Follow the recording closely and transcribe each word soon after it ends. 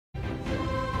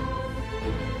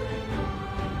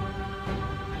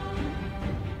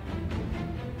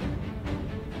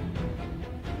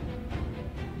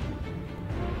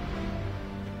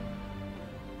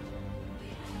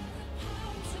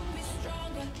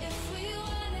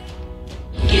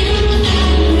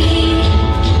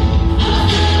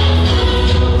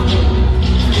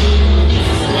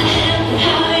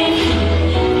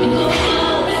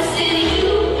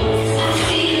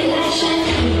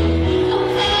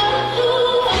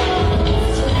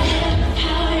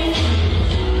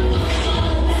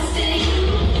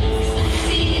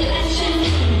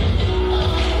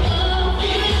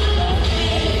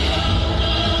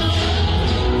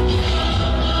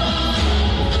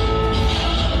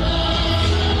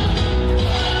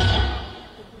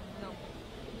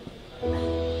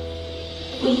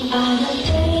are the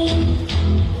flame,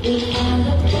 we are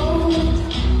the gold.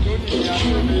 We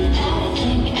can be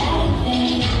anything,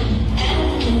 anything,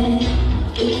 anything.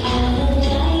 We are the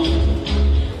light,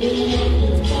 we live the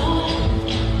dark.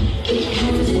 We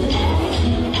can do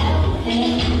everything,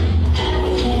 everything,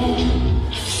 everything.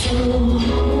 So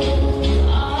hold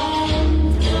on,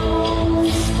 don't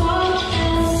stop.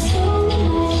 There's so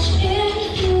much in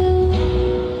you.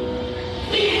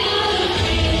 We are the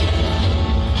free.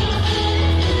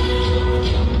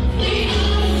 We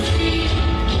are the free.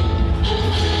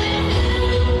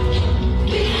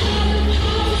 We have the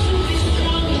power to be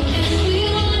strong as we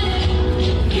want.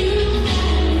 You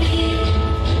and me.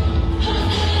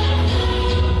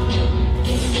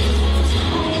 This is our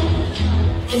time.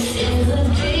 This is a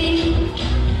dream.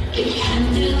 We can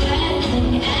do anything,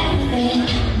 anything,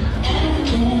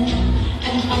 anything.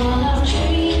 And all our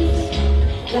dreams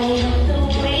light up the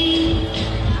way.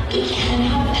 We can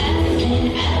have everything,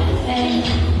 everything,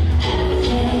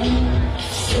 everything.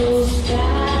 So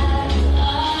stand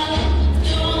up,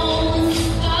 don't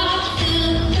stop. The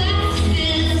best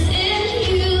is in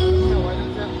you.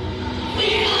 We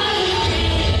are the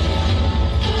free.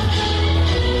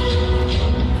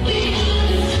 We are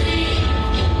the free.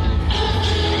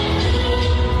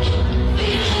 We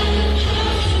have the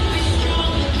power to be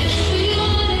strong as we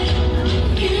want it.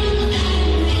 You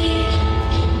and me.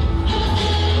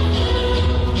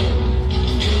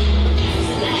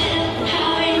 Light up the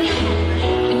power in you.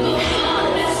 We go for all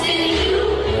the best in you.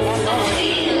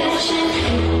 See the light shining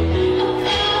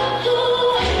above. Light up the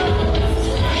power in you.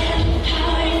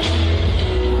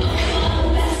 We go for all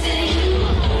the best in you.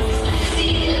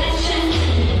 See the light shining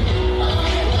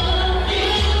above.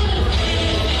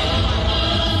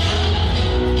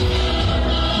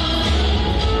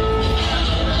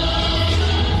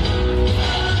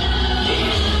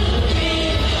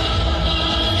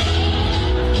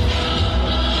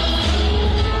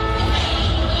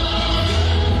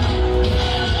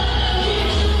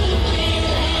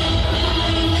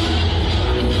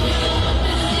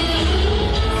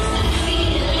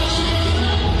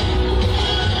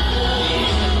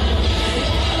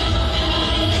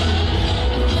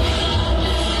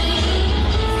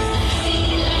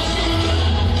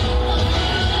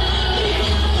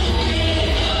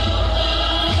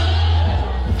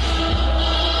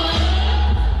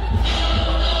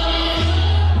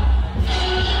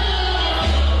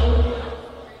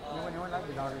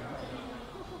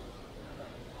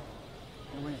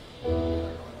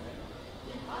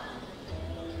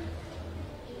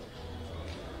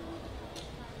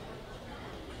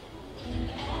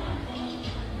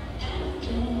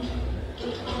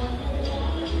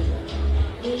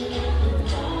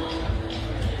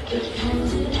 We can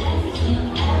do everything,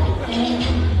 everything,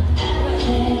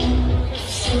 everything.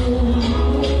 So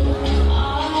hold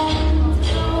on,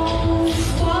 don't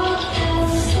stop.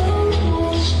 There's so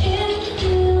much in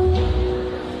you.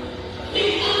 We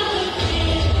are the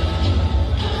free.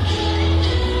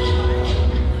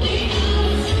 We are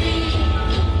the free.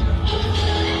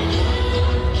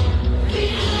 We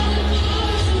have the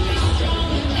power to be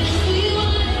strong as we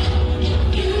want.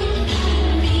 You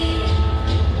and me.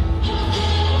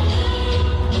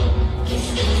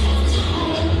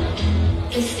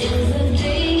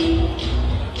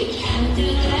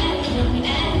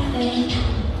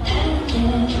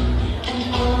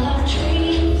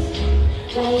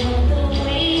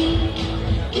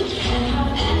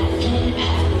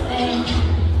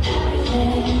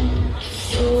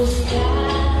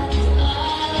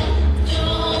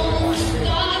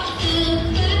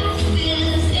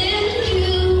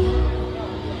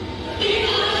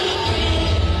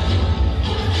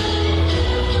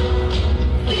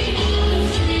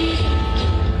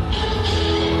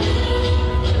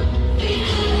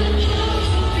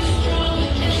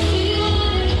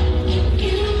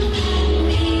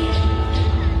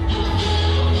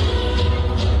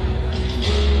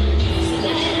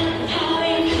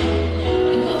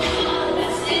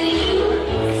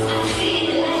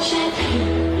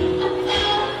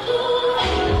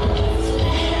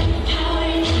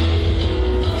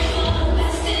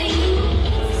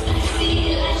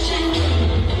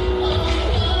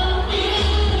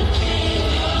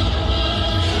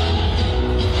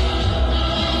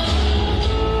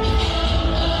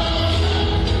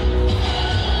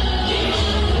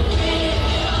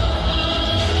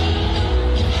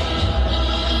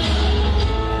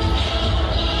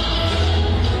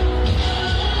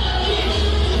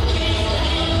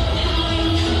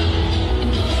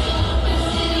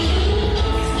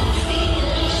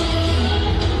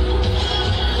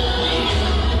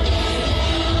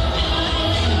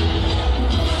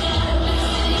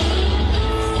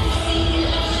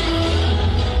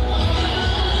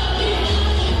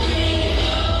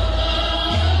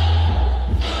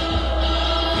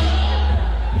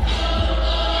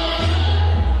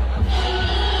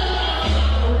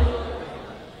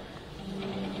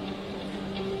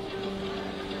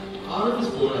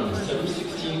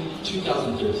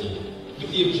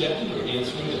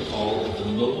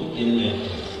 internet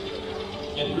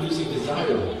and producing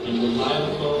desirable and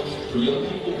reliable phones for young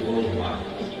people worldwide.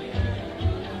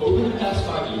 Over the past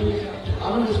 5 years,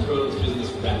 Honor has grown its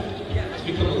business rapidly to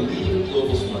become a leading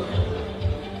global smartphone.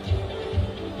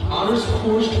 Honor's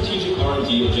core strategic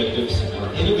R&D objectives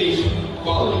are innovation,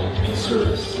 quality, and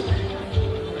service.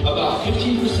 About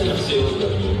 15% of sales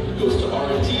revenue goes to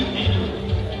R&D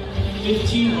annually.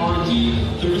 15 R&D,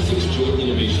 36 joint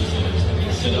innovation centers have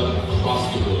been set up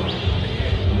across the globe.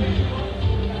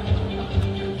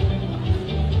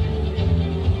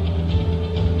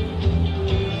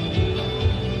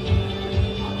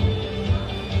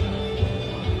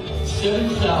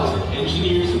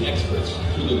 Engineers and experts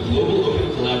through the global open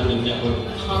collaborative network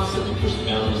constantly push the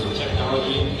boundaries of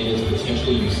technology and its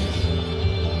potential uses.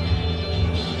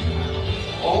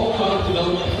 All product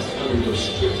development has to undergo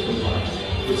strict compliance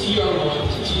with TR1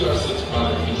 to TR6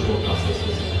 product control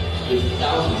processes, with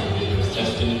thousands of videos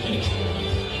tested and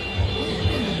experienced.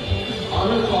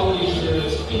 Honor quality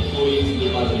assurance employees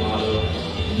live by the motto,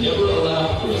 never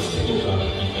allow for a single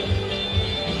product defect.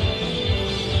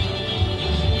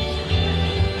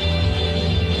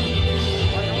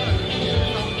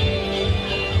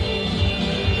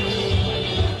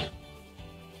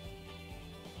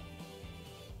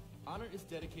 Honor is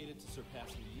dedicated to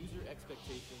surpassing user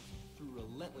expectations through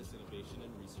relentless innovation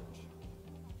and research.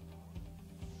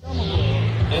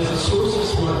 As a source of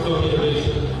smartphone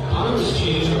innovation, Honor has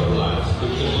changed our lives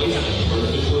with the voice of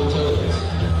artificial intelligence.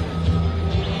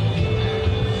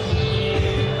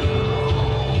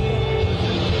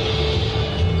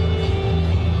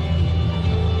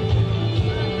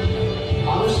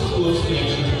 Honor's close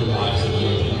connection to the lives of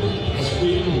young people has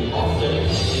created an authentic,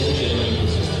 energetic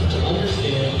ecosystem to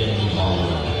understand and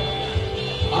evolve.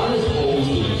 Honor has always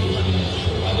been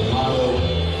influenced by the motto,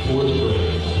 for the brave.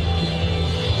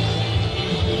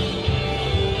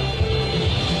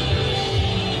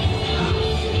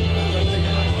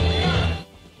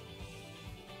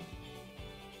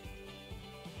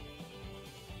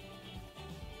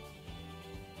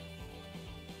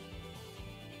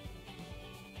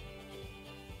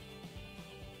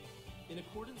 In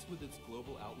accordance with its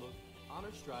global outlook,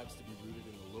 Honor strives to be rooted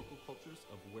in the local cultures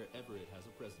of wherever it has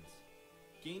a presence.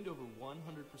 Gained over 100%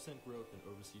 growth in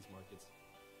overseas markets,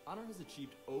 Honor has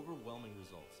achieved overwhelming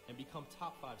results and become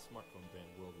top 5 smartphone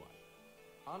brand worldwide.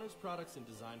 Honor's products and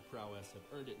design prowess have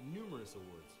earned it numerous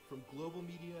awards from global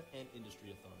media and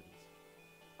industry authorities.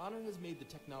 Honor has made the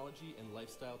technology and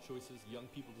lifestyle choices young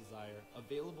people desire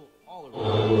available all around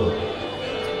the world.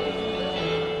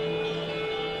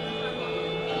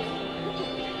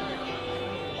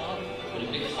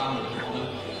 Big fan of Honor.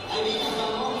 I mean,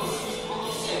 I'm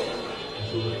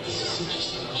this is such a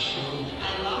special show. I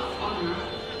love Honor.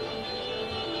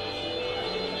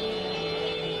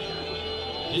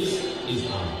 This is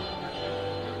Honor.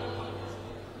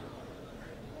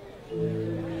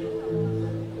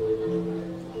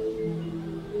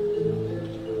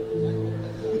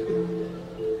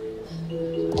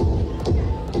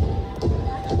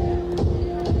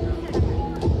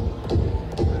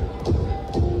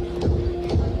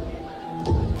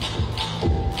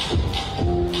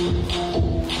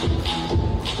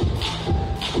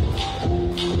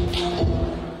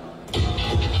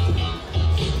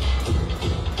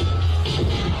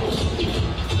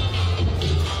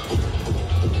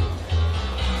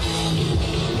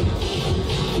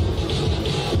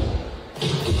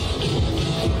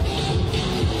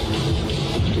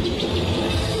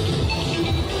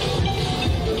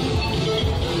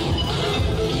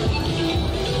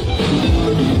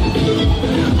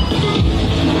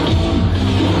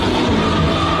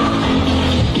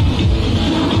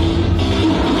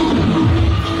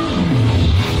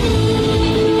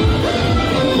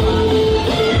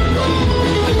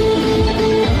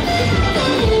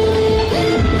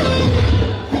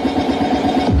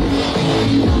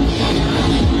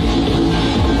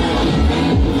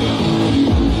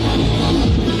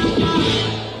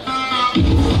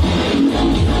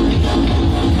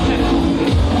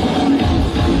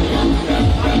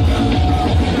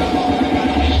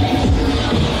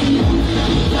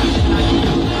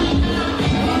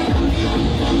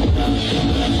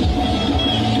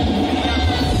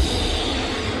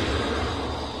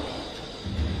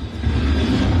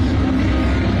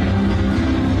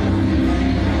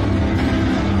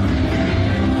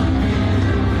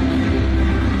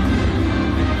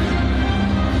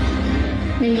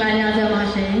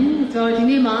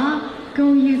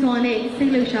 公益上呢，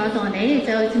生路上上呢，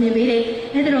就前面俾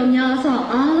你喺度描述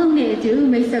阿龍呢就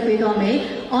美食俾到未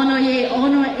？Honor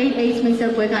 88美食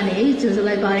會間呢就是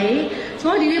嚟把你，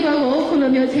所以呢個我可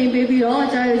能要請俾俾我，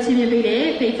就前面俾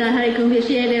你，俾在喺公司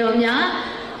寫俾我咩？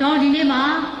然後呢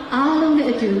嘛阿龍呢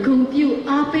就公標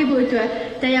阿俾俾咗，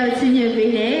就要前面俾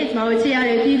你，然後接下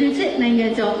來俾你出能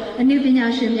夠做呢邊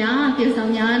嘢算咩？表上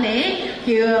咩呢？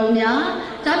叫咩？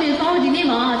就比方呢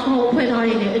嘛從配套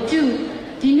呢就。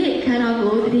今天看到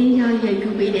过天下嘅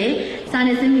股票咧，三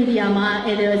年生意啲嘛，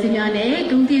喺度點樣咧？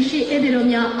工地是喺度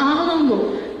咩？阿龍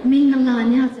個明啦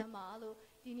呀，就馬路，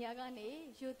今年個咧，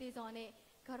就地上咧，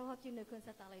搞到今日公司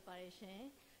打嚟把嚟先，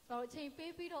所以請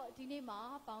俾俾到今年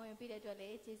嘛，幫人俾嚟咗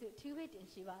咧，接受體會電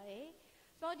視吧咧，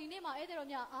所以今年嘛喺度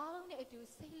咩？阿龍咧就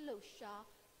細路上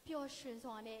表現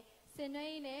上咧，現在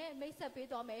咧美食俾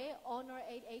到未 ？Honor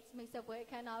 88美食會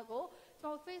看到過。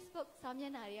從 Facebook 上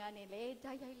面那裡啊，你咧大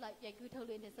家嚟也佢討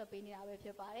論嘅時候，俾你阿位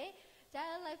票吧咧，就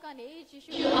係嚟講你繼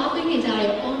續。就阿邊嘅就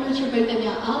係 honor 出俾大家，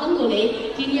阿諗過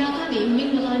你，今日嘅你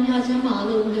明個啦，你係想馬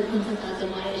路嘅公司打做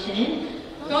埋先。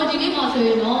咁今年嘛，所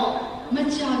以我乜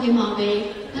家嘅嘛俾，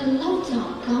但老早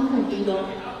剛好俾到，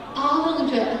阿諗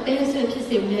住第一次ဖြစ်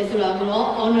成嘅時候，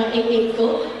我 honor 88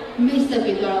個美食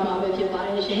俾到啦嘛，俾票吧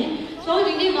咧先。所以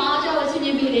今年嘛，就係前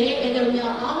面俾你，喺度咩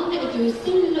阿諗嘅就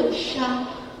新路上。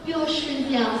表現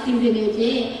下先至嚟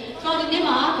啫，所以你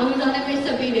嘛，同樣你咪識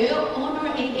別了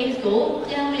honor 88個，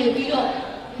將你邊個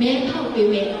咩泡表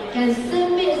咩，跟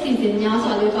生命先至廿歲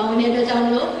嚟講你都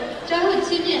講到，最後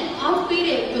前面阿飛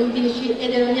的工地區一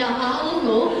定要阿龍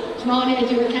個，然後你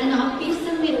就看到比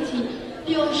生命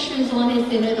體表現上你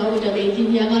先嚟到就嚟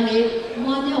今天講你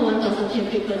玩到十天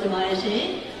可以做埋先，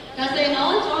但係呢，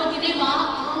所以你嘛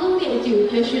阿龍嘅就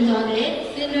表現上你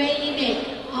先嚟呢。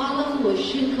阿龍個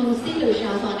宣控線路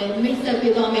上上嘅美食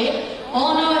俾到未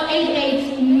 ？Honor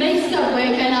 88美食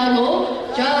會看到過，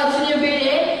就前邊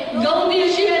嘅工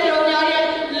地區嘅重要嘅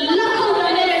拉口嘅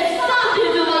三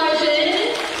天做埋先。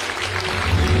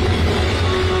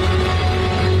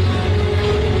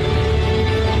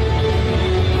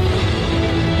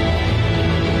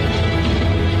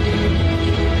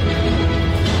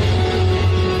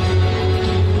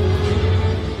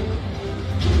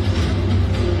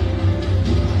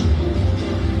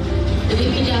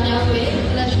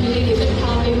Flagship 嘅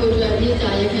咖啡會做呢家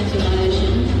嘢嘅做埋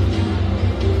先。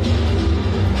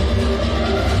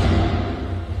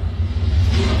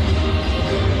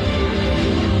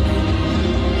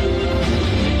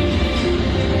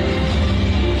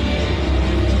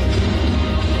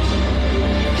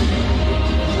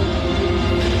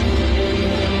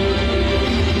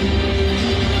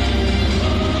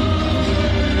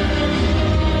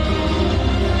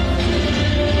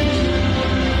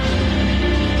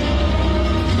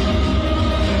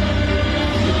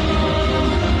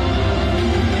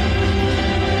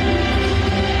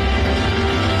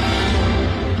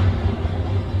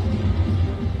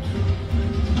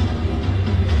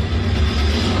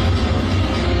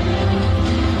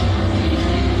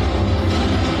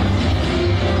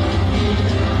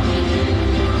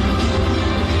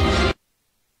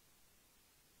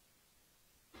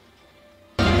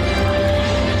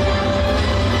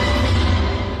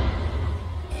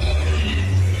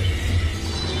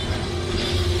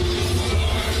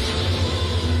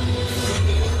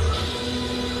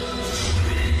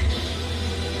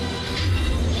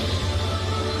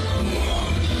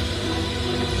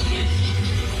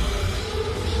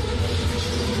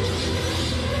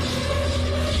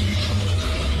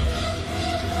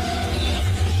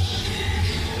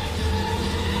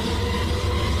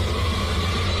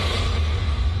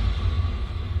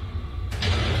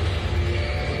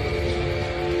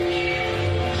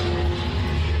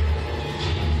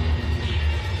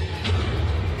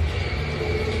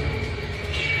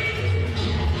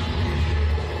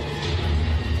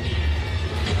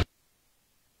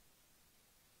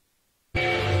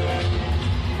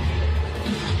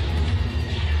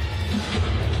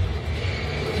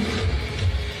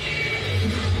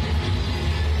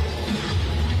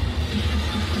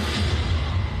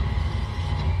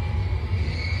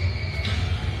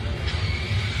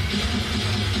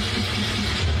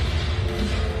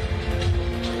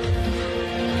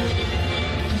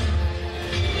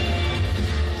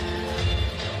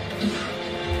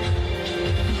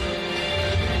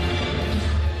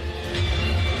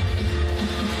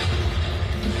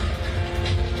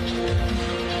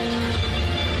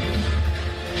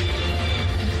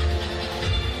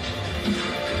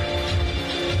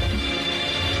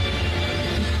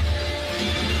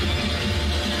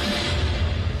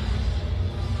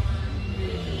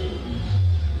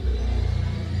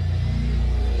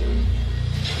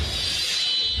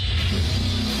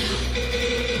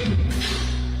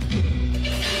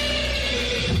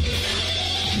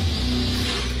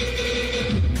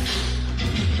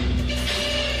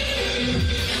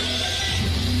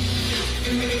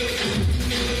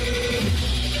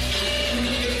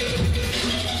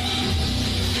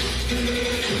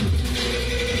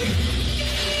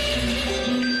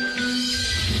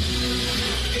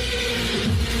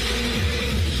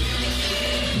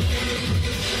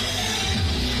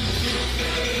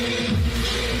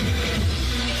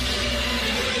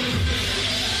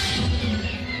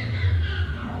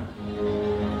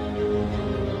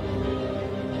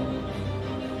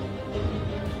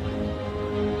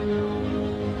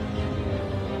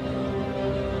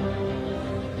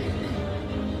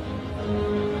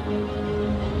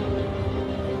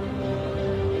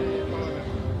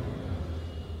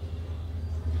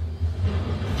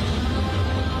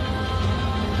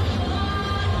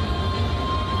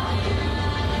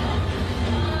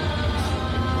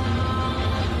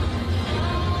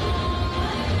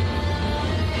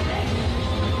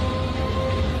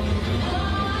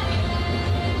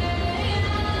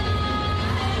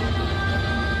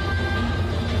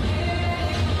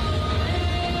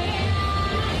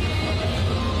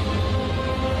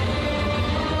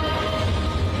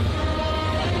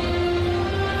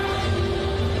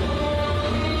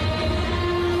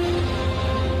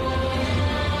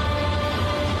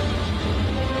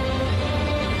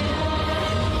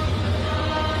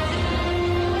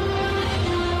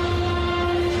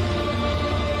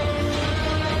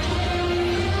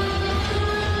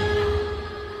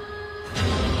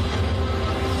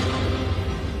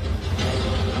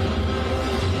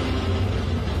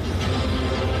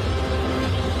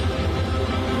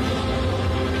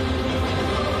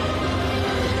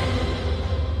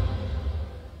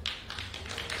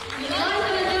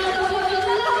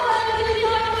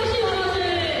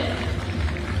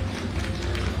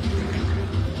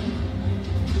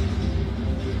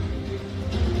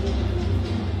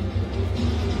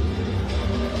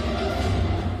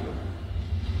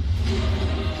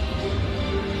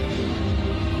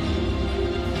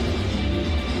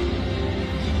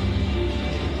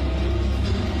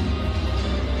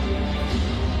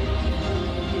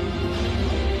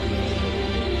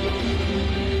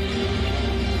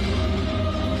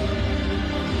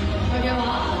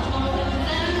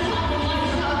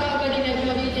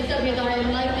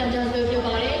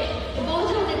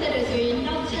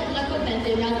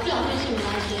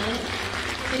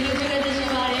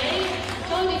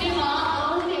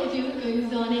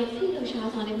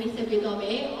on it, Mr.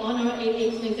 Bidobe, Honor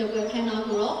 88 Mr.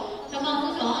 Kanaguro,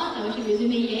 Tamamusa, I should use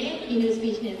me, keynote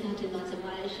speech,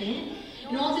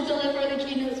 and also deliver the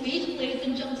keynote speech, ladies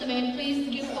and gentlemen, please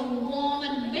give a warm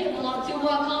and big applause to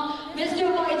welcome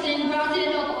Mr. Whiten,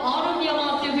 President of Honor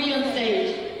Myanmar, to be on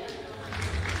stage.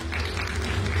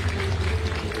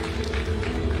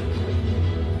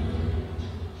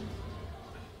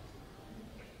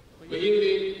 Good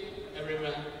evening,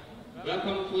 everyone.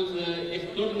 Welcome to the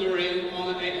extraordinary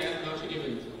Honor AS launch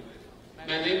event.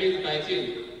 My name is Bai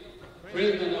Jin,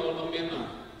 President of Myanmar.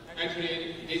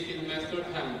 Actually, this is my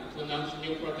third time to launch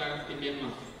new products in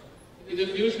Myanmar. In the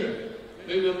future,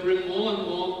 we will bring more and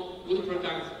more good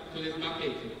products to this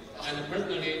market. And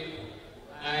personally,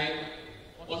 I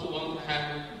also want to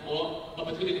have more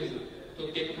opportunities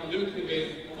to get community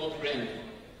with more friends.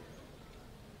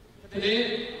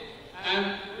 Today,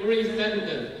 I'm very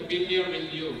excited to be here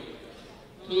with you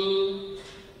to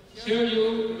share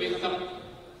you with some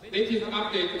latest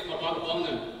updates about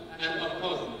Honor and of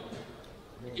course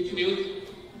introduce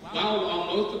one of our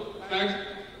most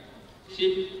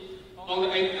flagship Honor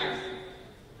 8X.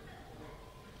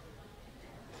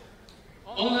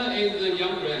 Honor is a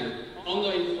young brand.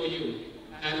 Honor is for you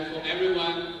and for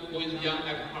everyone who is young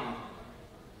at heart.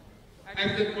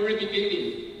 At the very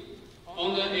beginning,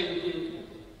 Honor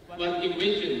was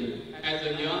envisioned as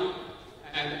a young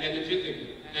and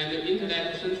energetic and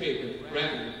internet-centric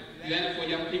brand designed for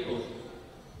young people.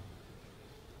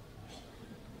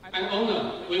 At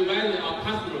Honor, we value our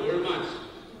customers very much.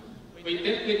 We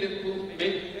dedicated to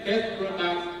make best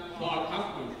products for our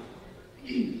customers.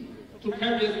 To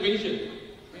carry this vision,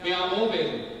 we are always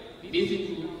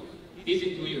listening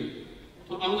to you,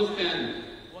 to understand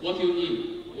what you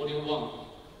need, what you want.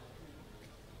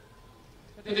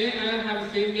 Today I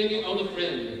have seen many old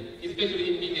friends,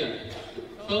 especially in media.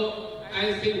 So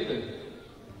I think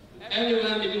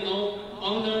everyone need to know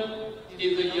Honor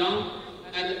is a young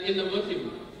and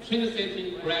innovative,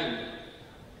 trend-setting brand.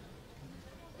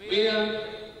 We are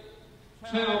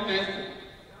trying our best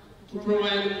to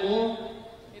provide more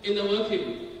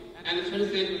innovative and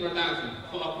trend-setting products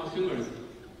for our consumers.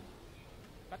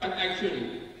 But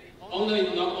actually, Honor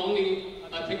is not only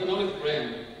a technology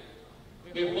brand.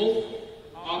 We hope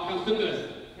our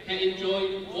consumers can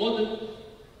enjoy modern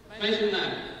fashion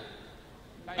life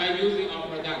by using our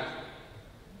products.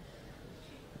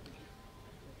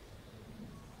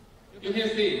 You can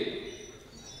see,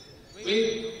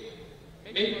 we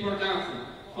make products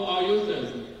for our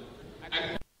users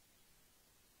at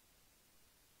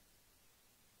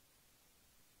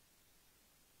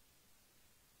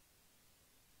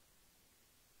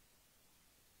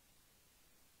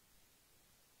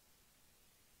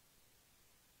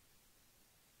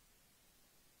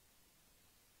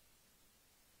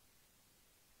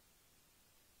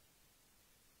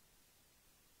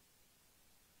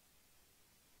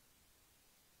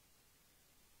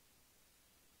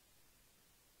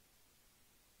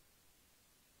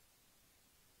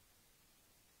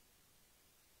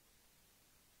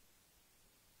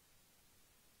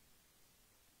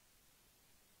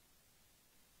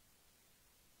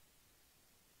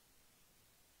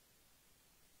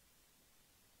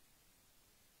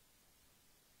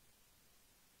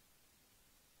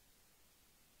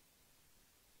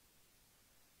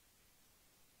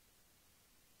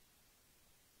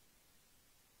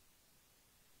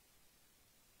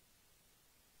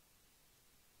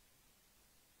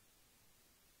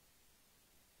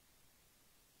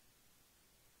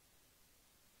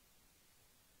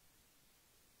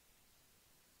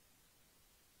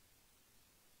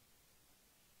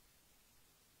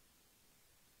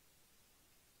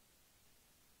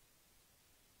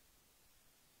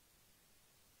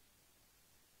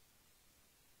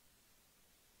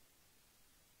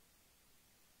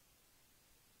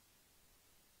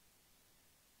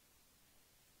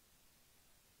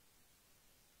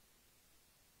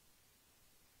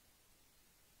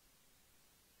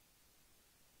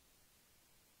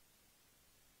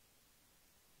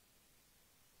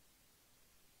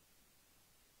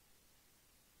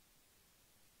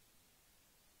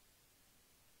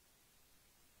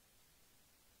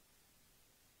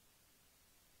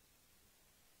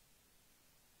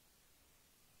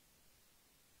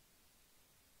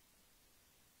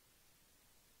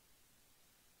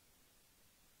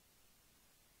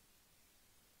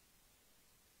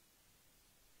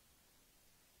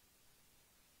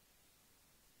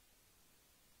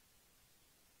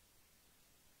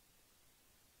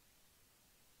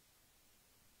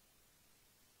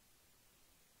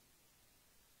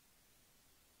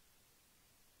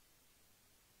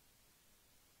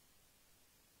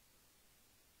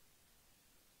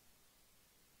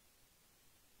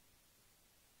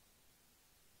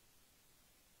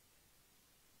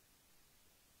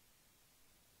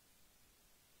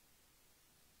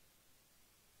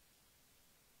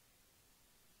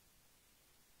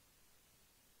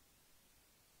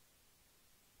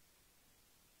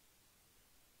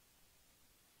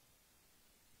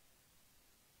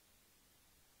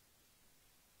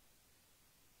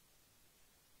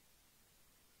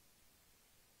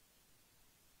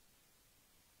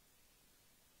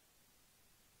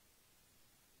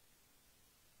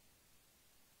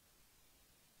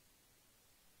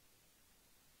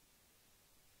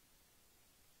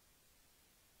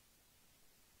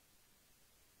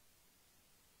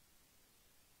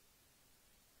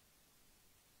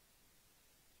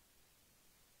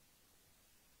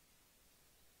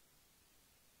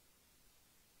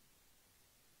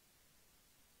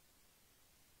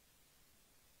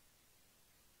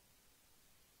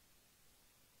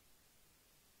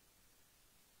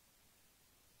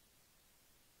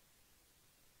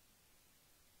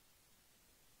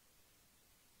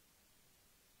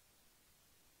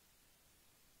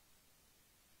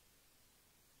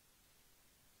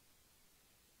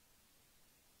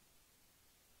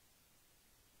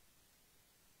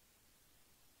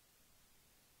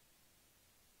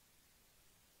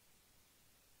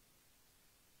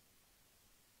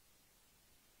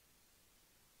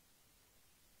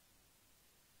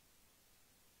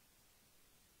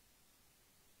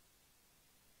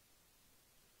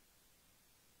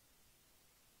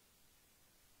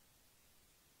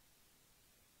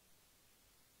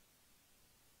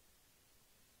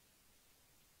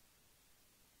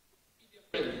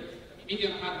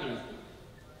media partners.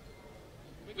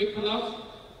 We cannot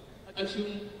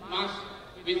achieve much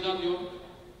without your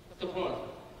support.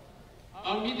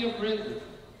 Our media friends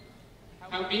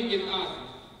have been with us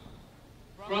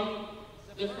from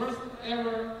the first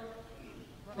ever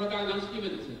product launch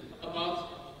event about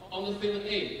Honor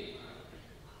 7A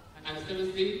and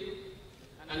 7C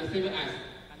and 7S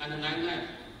and 99.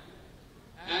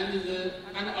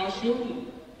 And our showroom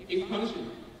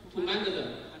expansion to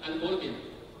Manila and Bolivia.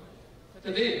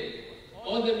 Today,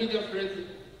 all the media friends,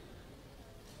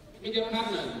 media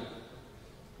partners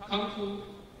come to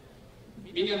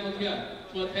Melia Hotel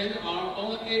to attend our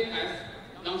Honor 8X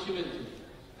launch event.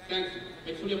 Thanks,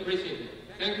 we truly appreciate it.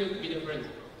 Thank you, media friends.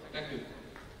 Thank you.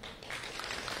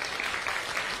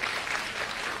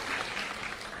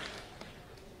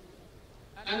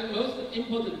 And most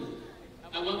important,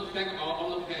 I want to thank our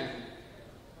Honor fans.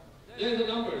 There are the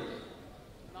numbers.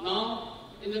 Now,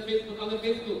 on the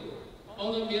Facebook,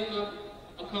 Honor Myanmar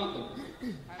account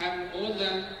have more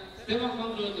than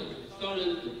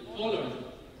 700,000 followers.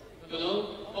 You know,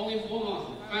 only 4 months,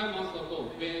 5 months ago,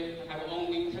 we have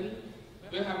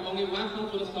only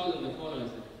 100,000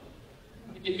 followers.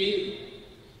 It means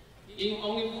in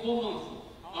only 4 months,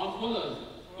 our followers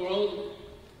grow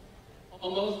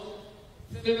almost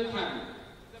 7 times.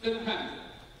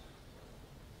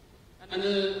 And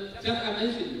just I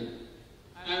mentioned,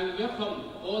 I welcome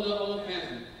all the Honor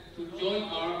fans to join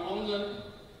our Honor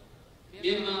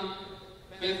Myanmar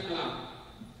Fans Club.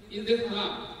 In this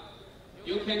club,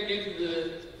 you can get the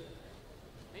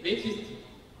latest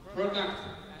products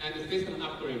and system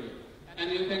upgrade,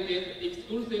 and you can get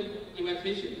exclusive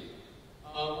invitation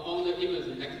on the events,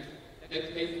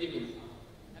 next day's events,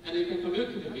 and you can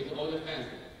communicate with all the fans.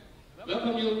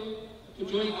 Welcome you to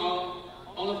join our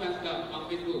Honor Fans Club on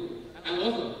Facebook, and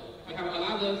also we have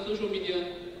another social media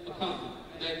account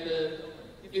like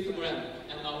Instagram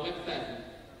and our website.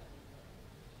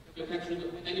 You can choose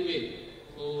any way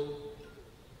to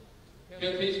pay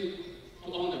attention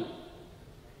to Honor,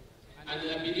 and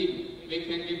I believe we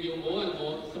can give you more and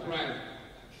more surprise.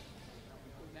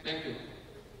 Thank you.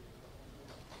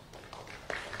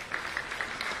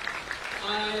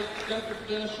 I just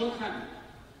spent a short time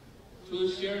to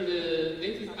share the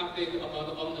latest update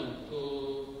about Honor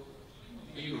to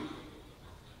you.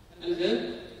 And then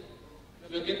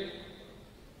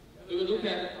we will look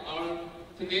at our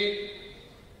today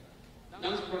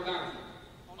launch product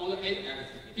on the 8X.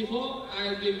 Before I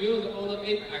review the Honor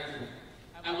 8X,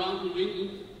 I want to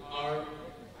review our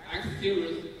X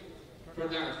series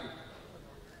products.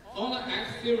 Honor X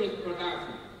series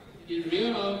products is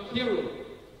real hero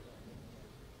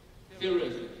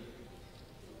series.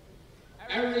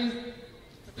 Every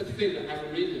success has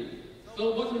a reason. So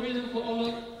what's the reason for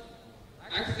Honor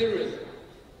X series?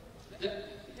 The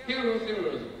hero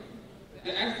series,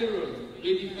 the X series,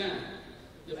 we define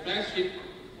the flagship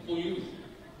for youth.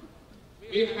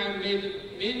 We have made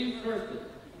many firsts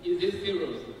in this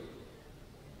series.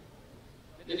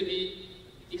 Let me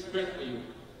express for you.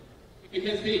 You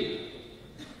can see,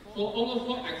 for Honor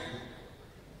 4X,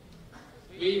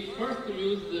 we first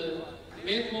use the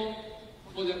metal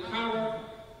for the cover,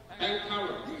 back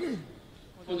cover,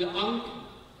 for the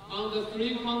under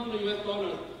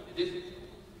 $300,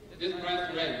 this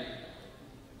price range.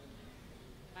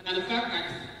 And the 5X,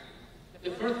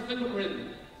 the first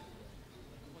fingerprint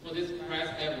for this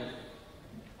price level.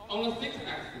 On the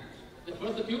 6X, the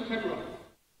first view camera.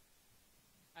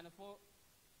 And for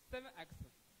 7X,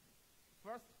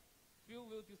 first view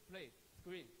will display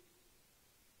screen.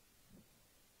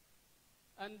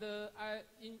 And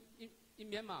in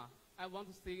Myanmar, I want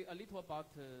to say a little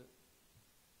about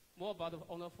more about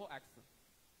Honor 4X.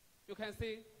 You can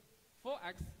see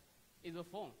 4X is a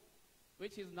phone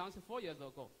which is launched 4 years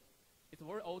ago. It's a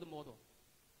very old model.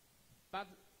 But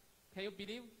can you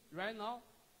believe right now,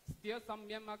 still some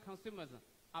Myanmar consumers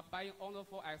are buying Honor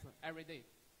 4X every day?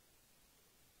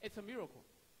 It's a miracle.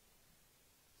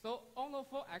 So Honor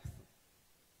 4X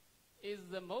is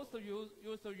the most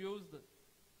used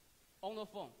Honor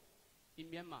phone in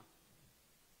Myanmar.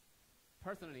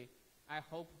 Personally, I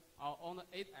hope our Honor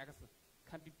 8X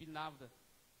can be beloved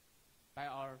by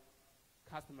our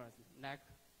customers like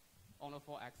Honor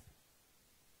 4X.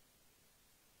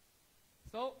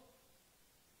 So,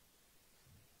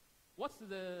 what's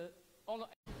the Honor?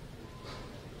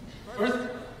 First,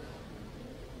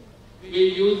 we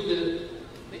use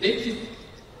the latest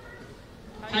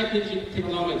packaging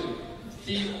technology,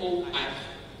 COF.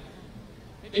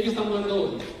 Maybe someone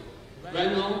knows.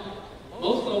 Right now,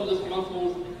 most of the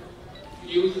smartphones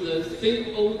use the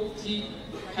COG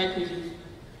packaging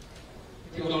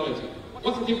technology.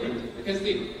 What's the difference? You can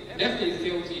see left is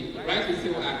COG, right is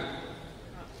COI.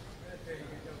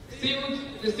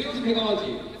 The COG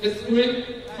technology, the screen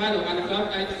panel and the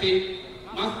flat IC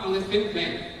must on the same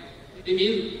plane. It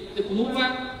means the blue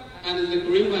one and the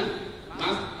green one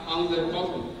must on the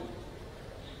bottom.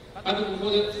 But for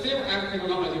the COI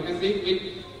technology, you can see we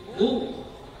move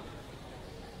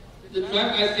the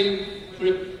flat IC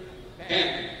flip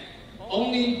back.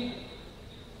 Only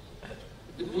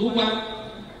the blue one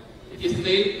is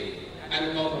stay at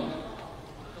the bottom.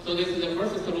 So this is the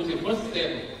first solution, first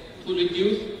step to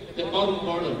reduce the bottom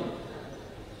border.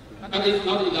 But it's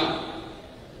not enough.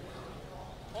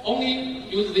 Only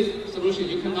use this solution,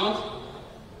 you cannot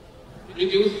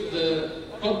reduce the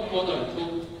bottom border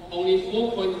to only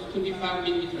 4.25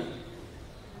 millimeters.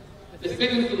 The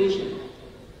second solution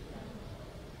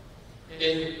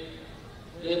is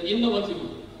the innovative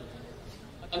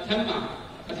antenna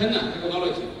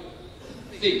technology.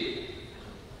 See,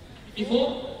 before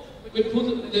we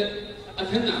put the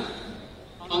antenna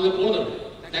on the border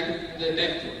like the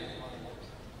left.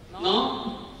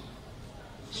 Now,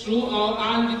 through our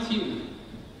R&D team,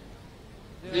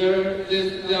 they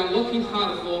are working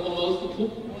hard for almost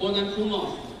more than 2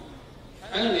 months.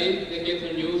 Finally, they get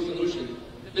a new solution.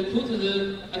 They put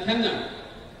the antenna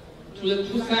to the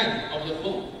 2 sides of the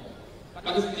phone,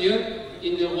 but still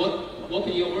in the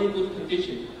working in a very good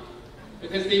condition. You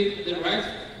can see the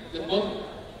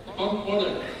bottom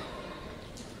border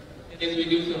is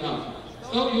reduced a lot.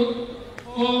 So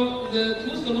for the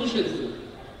 2 solutions,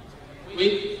 we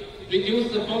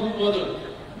reduce the bottom border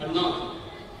a lot,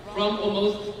 from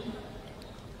almost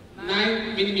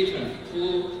 9 millimeters to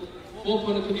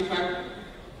 4.25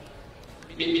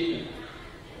 millimeters.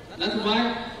 That's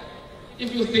why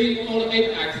if you see all the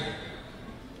 8 axes,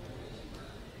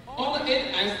 all the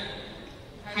 8 axes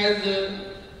has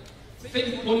a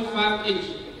 6.5-inch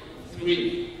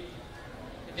screen.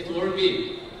 It's very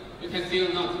big. You can see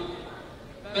or not.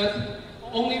 But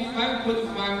only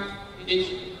 5.5-inch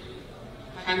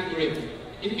hand grip.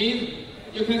 It means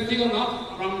you can see or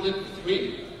not from the screen,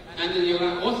 and you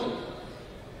can also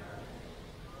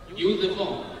use the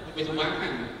phone with one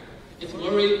hand. It's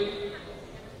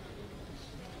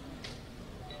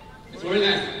very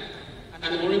nice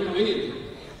and very convenient.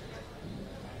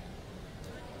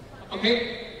 Okay,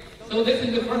 so this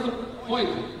is the first point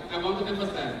I want to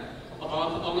emphasize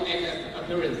about on AS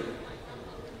appearance.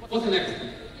 What's next?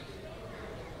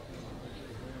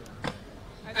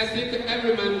 I think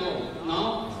everyone knows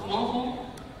now smartphone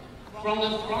from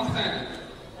the front side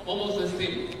almost the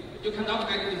same. You cannot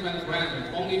identify the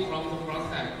brand only from the front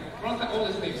side. Front side all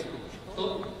the same.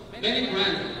 So many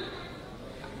brands,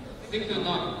 think or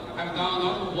not, have done a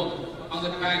lot of work on the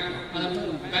back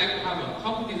cover,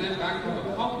 how to design back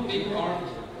cover, how to make our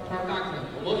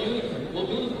product more unique, more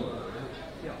beautiful.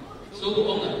 So the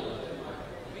owner,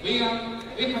 we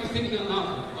have thinking a lot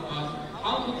about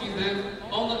how to design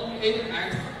all the 8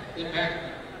 axes in the back.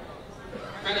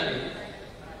 Finally,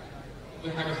 we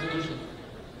have a solution.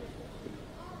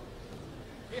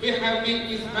 We have been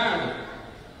inspired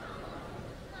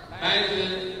by the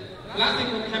classic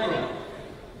camera.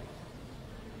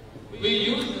 We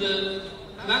use the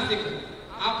classic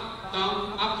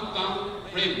up-to-down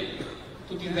frame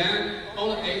to design all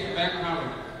the 8 back cover.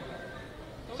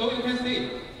 So you can see,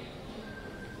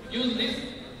 use this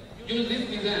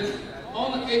design.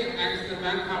 All the 8 axis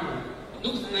back cover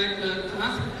looks like a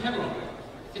classic camera.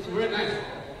 It's very nice.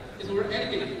 It's very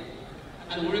elegant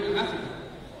and very classic.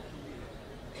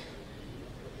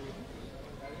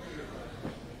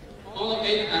 All the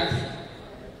 8 axes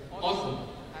also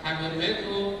have a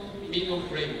metal middle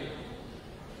frame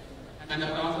and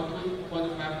also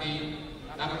 2.5D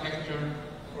double texture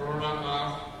Aurora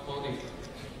glass body.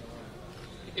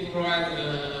 It provides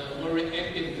a very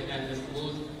elegant and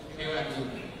smooth KOF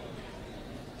look.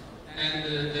 And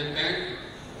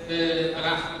the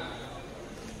glass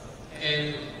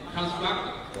is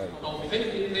constructed of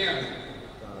 15 layers.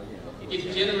 It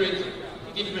generates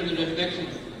different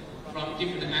reflections from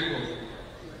different angles.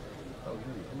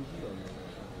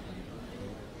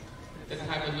 Let's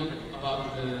have a look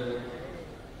about the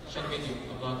short video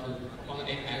about the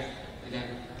 8X design.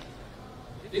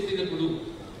 This is the blue.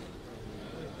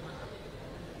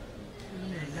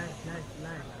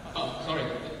 Oh, sorry.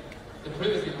 The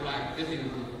previous is black. This is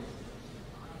blue.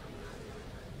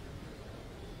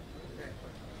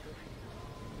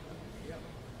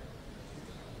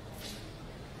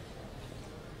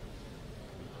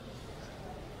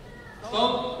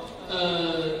 So,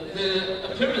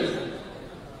 the appearance,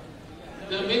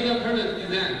 the major appearance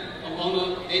design of all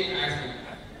the 8 axes,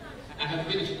 I have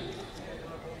finished.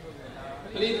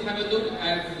 Please have a look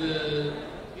at the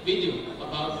video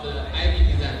about the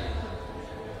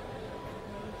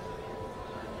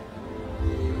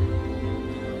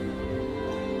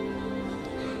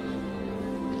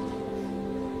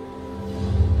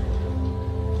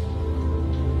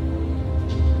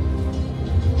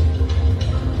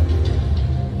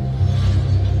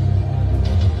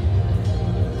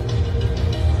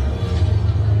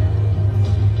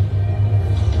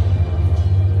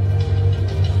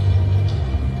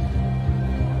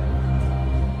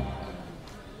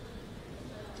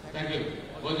Thank you.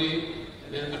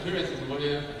 The appearance is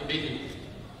very amazing.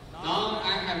 Now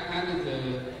I have added the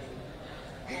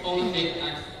all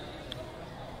 8X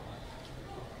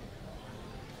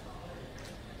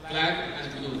black and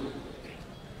blue.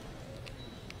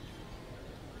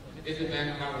 This is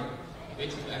back cover, which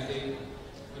is I think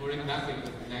very classic,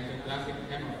 like a classic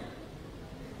camera.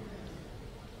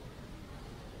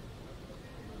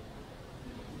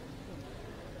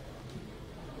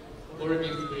 Very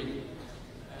big screen,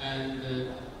 and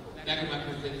like my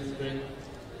present screen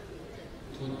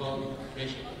to body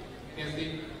ratio. You can see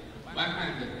my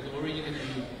hand is very easy to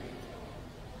use.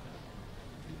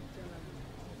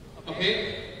 Okay.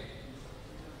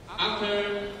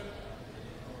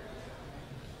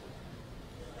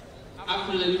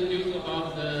 After the news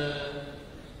about the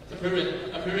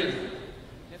appearance,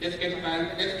 let's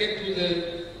get to the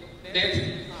next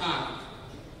part,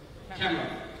 camera.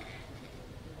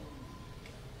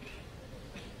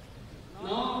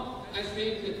 Now I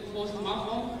think for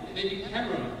smartphone, maybe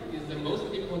camera is the most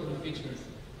important features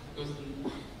because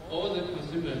all the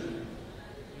consumers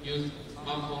use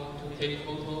smartphone to take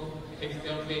photo, take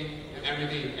selfie every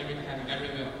day, every time,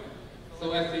 everywhere.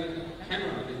 So I think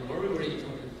camera is very, very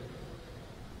important.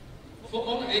 For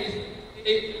all 8X,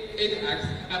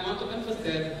 I want to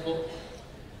emphasize for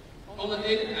all the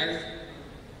 8X,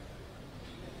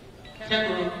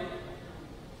 camera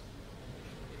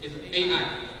is AI.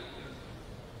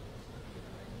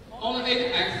 All the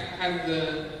 8X has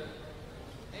the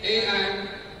AI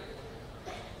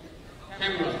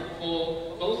camera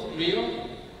for both real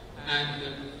and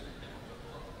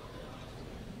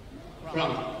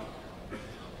front.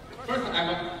 First,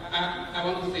 I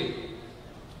want to say,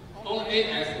 all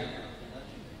 8X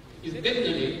is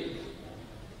definitely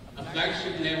a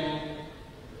flagship level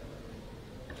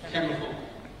camera phone.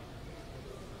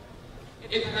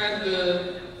 It has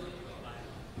the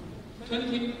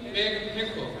 20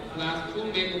 megapixel plus 2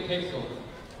 megapixel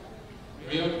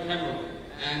rear camera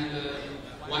and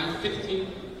 116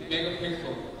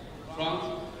 megapixel front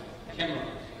camera.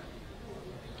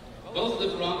 Both the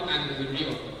front and the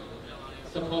rear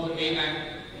support AI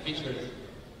features.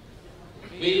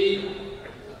 We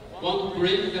want to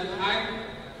bring the high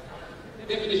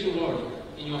definition world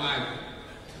in your eyes.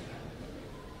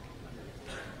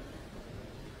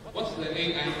 What's the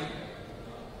AI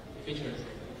features?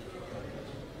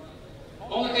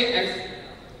 All AI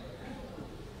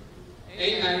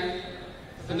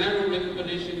scenario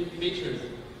recognition features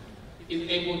is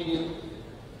able to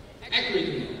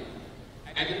accurately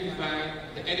identify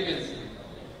the elements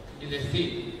in the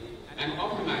scene and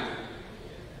optimize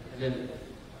them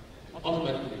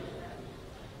automatically.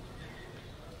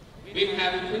 We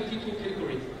have 22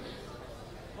 categories: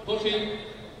 portrait,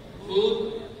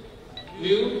 food,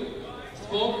 meal,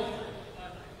 sport.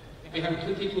 We have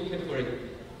 22 categories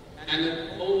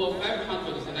and over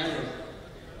 500 scenarios.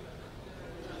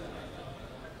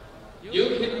 You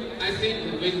can, I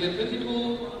think, with the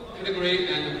 22 categories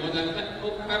and more than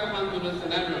 500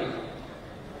 scenarios,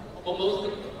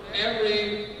 almost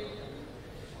every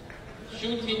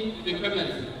shooting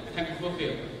requirement can be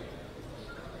fulfilled.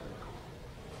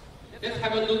 Let's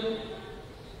have a look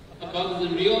about the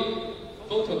real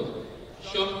photos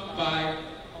shot by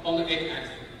all the 8X.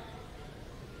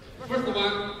 First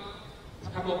one, a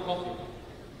cup of coffee.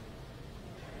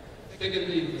 Second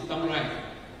is the sunrise.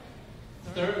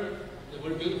 Third, the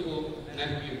very beautiful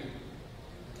night view.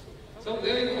 So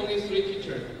there is only 3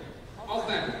 pictures.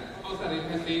 Outside you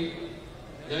can see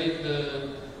there is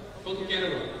the photo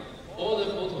gallery. All the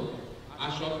photos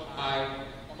are shot by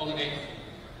all the 8.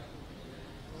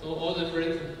 So all the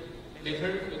friends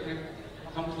later you can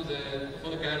come to the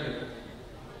photo gallery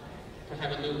to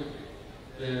have a look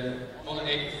at all the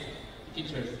 8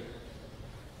 pictures.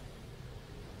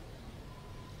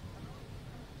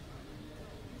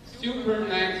 Super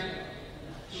night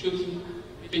shooting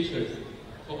features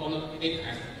for all the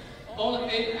 8X. All the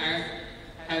 8X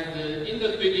has the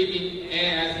industry-leading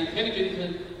AIS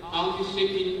intelligent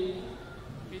anti-shaping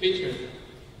features.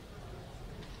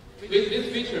 With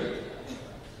this feature,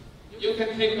 you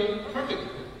can take a perfect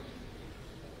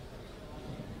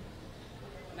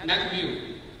night view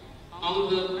on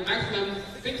the maximum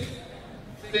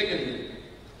 6-second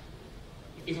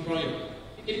exposure.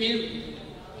 It means,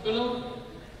 you know,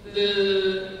 the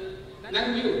night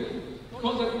view,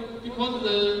 because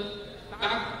the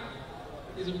dark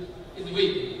is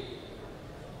weak.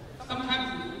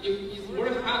 Sometimes it's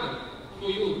very hard for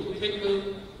you to take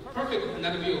a perfect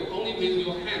night view only with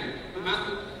your hand. You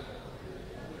must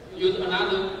use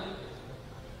another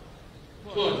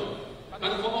tool.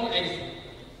 But for all X,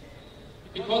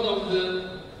 because of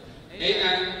the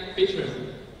AI features,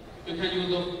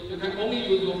 you can only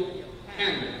use your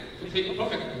hand to take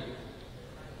perfect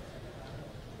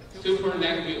super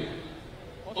net view.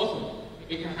 Also,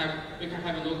 we can have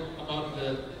a look about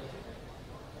the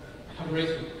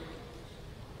operation.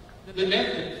 The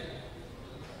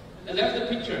left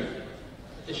picture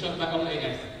is shot by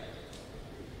OAS.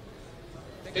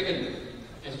 Second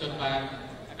is shot by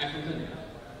African.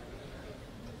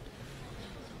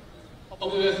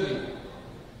 Obviously,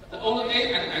 the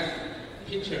OAS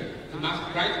picture is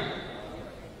much brighter.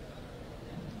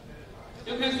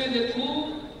 You can see the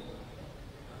two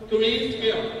green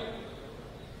sphere.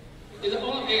 In the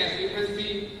OAS, you can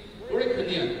see very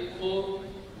clear for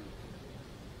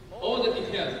all the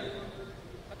details.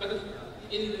 But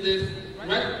in this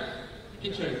right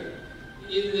picture,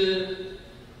 in the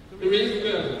green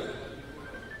sphere,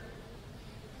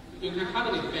 you can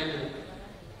hardly find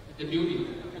the beauty.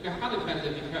 You can hardly find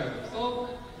the details. So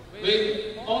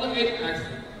with all the 8 axes,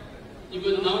 you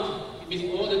will not miss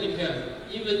all the details,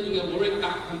 even in a very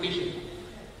dark condition.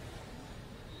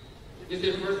 This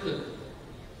is the first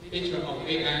feature of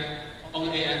AI on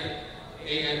AI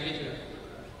feature.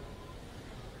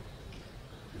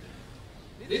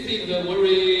 This is a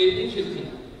very interesting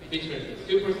feature,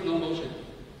 super slow motion.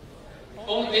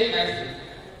 On 8 axes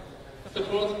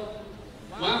supports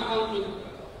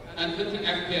 120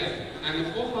 FPS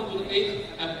and 408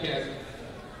 FPS.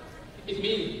 It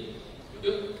means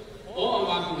all of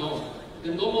us know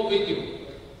the normal video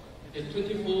is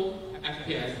 24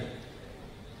 FPS.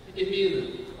 It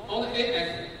means on 8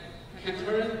 axes can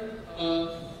turn a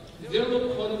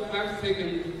 0.5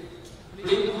 second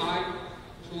blink eye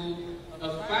to a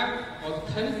 5 or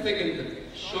 10 second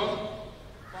short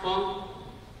form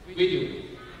video.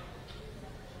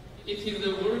 It is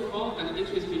a very fun and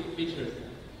interesting feature.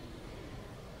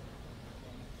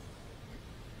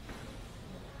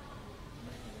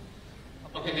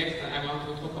 Okay, next I want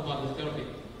to talk about the selfie.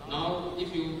 Now,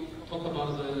 if you talk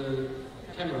about the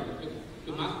camera,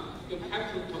 you have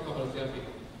to talk about the selfie.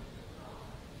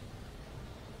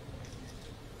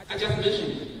 I just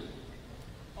mentioned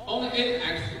on the 8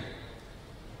 axis,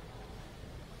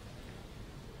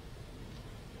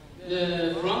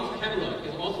 the front camera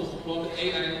is also support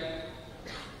AI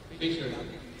features.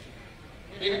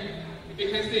 We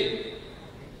can see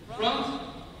front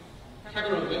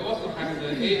camera will also have the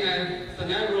AI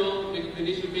scenario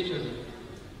recognition features.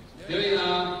 There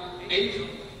are 8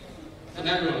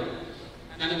 scenarios,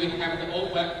 and we have the all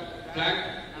black,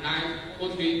 night,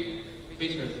 portrait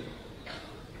features.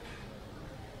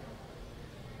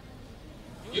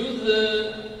 Use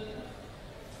the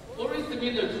very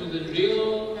similar to the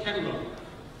real camera.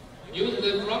 Use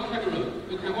the front camera.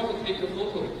 You can also take a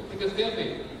photo, take a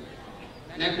selfie,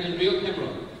 like the real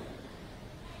camera.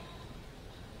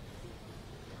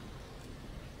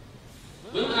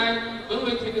 When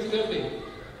we take a selfie,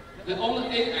 the only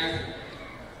 8 axes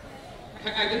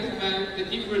can identify the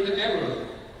different errors.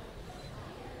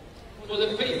 For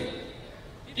the face,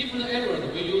 different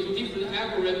errors we use different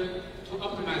algorithms to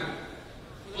optimize.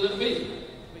 For the face,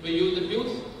 we use the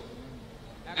built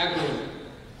algorithm.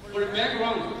 For the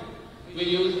background, we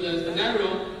use the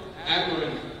scenario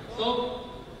algorithm. So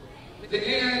the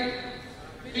AI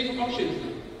fit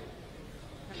functions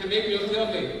can make your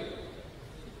selfie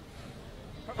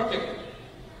perfect.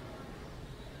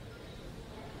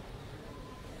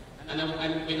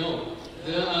 And we know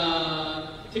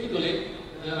typically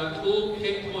there are 2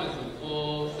 key points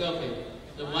for selfie.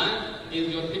 The one is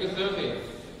you take a selfie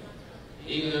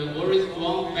in a very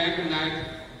strong backlight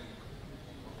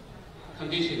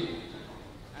condition,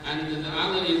 and the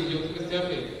other is you take a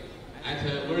selfie at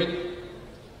a very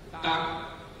dark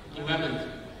environment.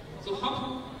 So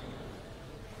how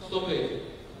to solve it?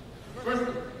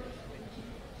 First,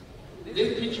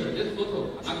 this picture, this photo,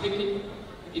 I'm taking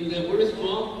in the very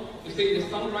strong. You see the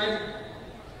sunrise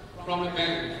from the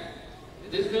back.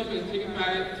 This selfie is taken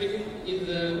in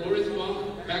the very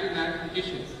strong backlight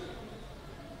conditions.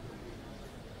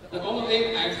 The only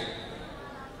 8 axes,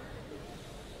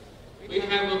 we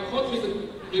have a portrait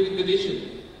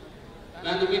recognition,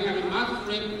 and we have a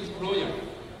multi-frame explorer.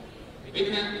 We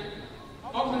can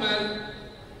optimize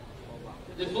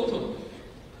the photo,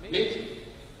 make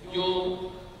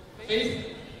your face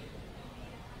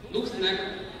looks like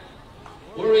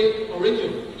very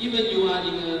original, even you are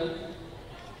in a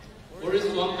very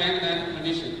strong backlight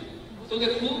condition. So the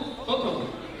 2 photos,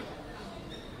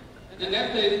 the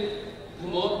left is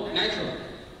more natural,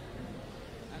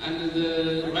 and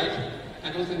the right,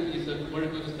 I don't think is a very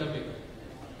good selfie.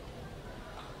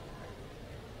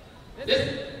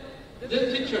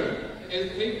 This picture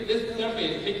this selfie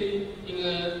is taken in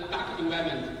a dark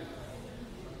environment.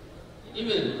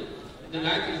 Even the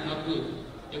light is not good,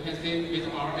 you can see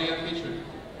with our AI feature,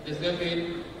 the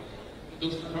selfie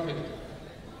looks perfect.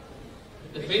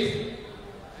 The face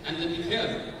and the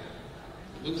details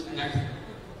looks like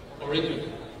original.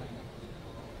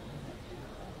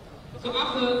 So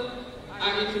after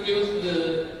I introduce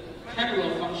the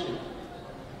camera function,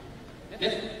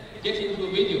 let's get into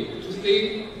a video to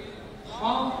see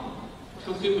how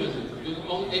consumers use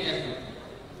own AS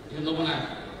in normal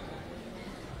life.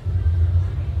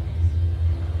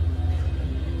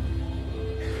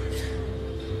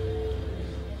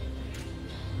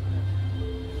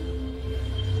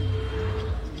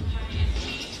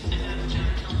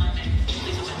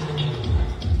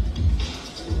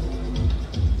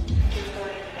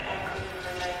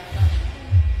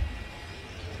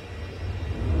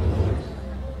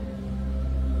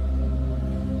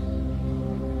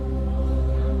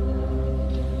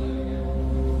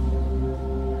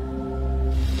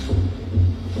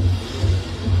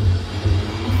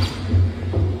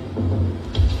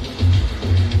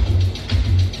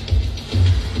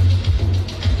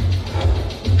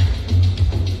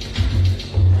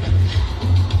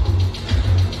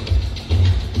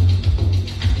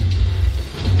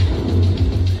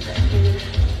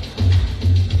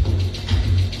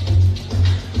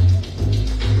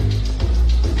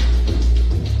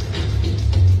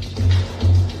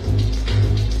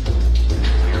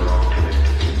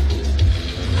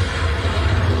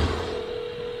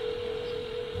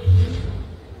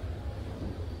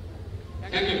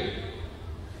 Thank you.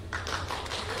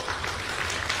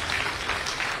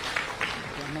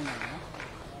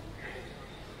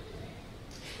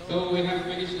 So we have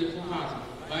finished the two parts.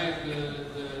 One is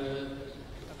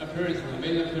the appearance, the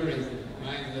main appearance,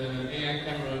 one is the AI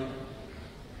camera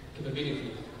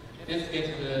capability. Let's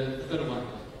get to the third one.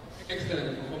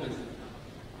 Excellent performance.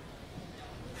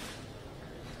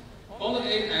 All the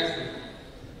AS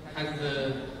has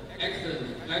the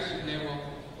excellent flagship level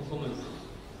performance.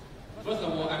 First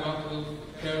of all, I want to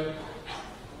tell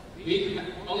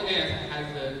all the AS has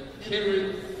the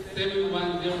Kirin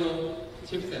 710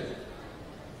 chipset.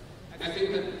 I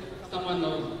think that someone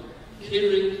knows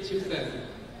Kirin chipset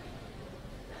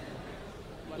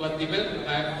was developed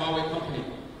by Huawei company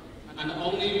and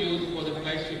only used for the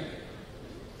flagship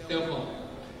cell phone.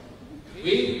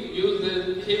 We use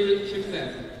the Kirin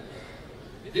chipset.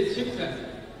 This chipset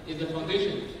is the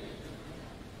foundation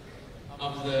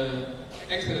of the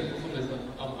excellent performance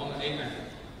of on the AI.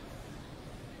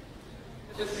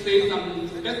 Let's see some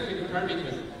specific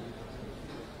parameters.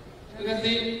 You can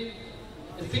see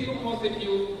a single core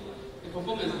CPU, the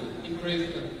performance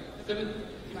increased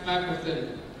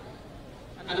 75%,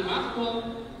 and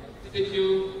multiple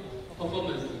CPU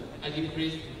performance has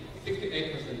increased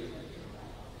 68%.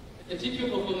 The GPU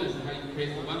performance has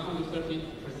increased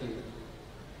 130%,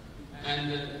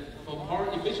 and for power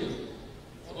efficiency,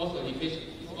 it's also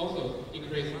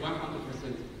increased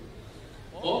 100%.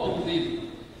 All of these,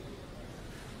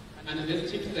 and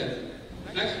this chipset,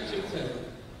 flagship chipset,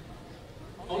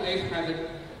 all X has a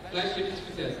flagship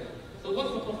chipset. So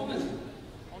what's the performance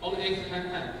all X can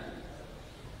have?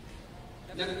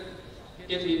 Let's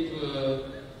get into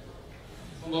a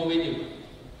small video.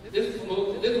 This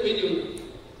video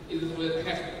is for the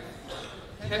test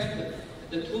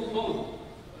the two phones.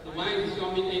 The one is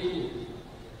Xiaomi A2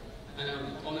 and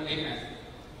on the AS.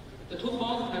 The two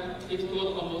phones have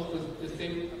installed almost the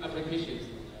same applications.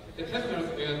 The testers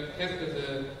will test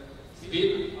the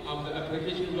speed of the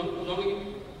application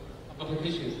running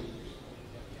applications.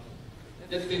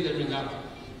 Let's see the result.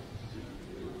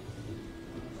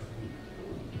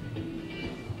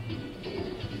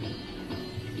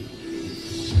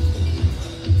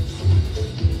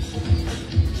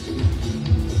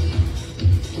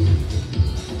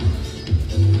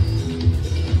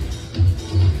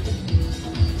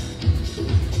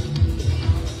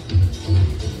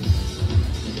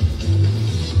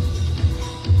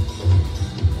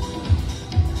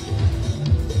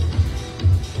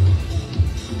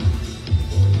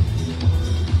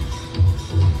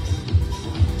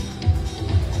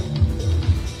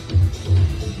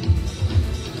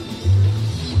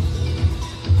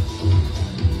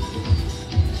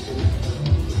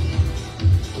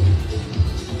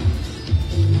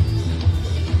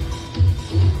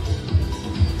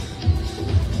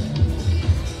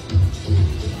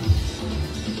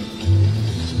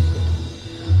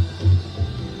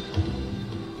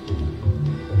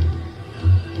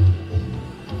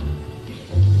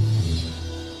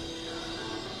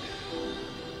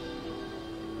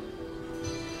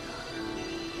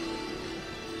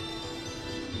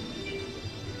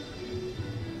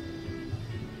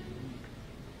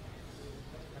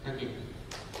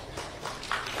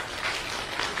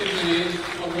 Secondly,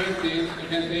 overseas, you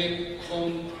can say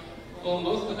for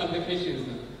most applications,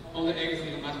 all the X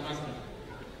is much faster.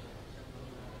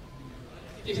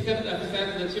 Except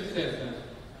the chipset,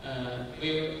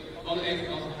 all the X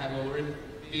also have a very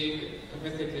big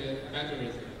capacity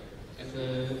batteries. It's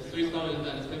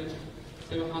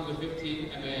 3,750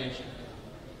 mAh.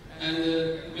 And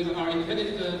with our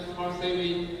intelligent power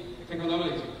saving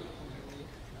technology,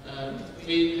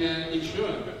 we can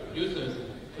ensure users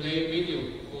play video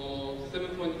for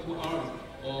 7.2 hours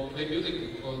or play music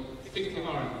for 60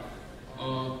 hours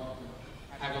or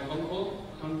have a phone call,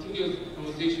 continuous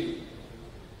conversation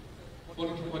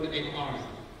 42.8 hours.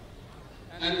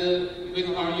 And with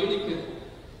our unique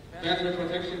battery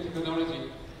protection technology,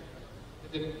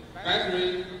 the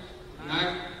battery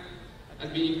life has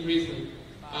been increased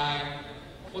by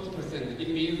 40%. It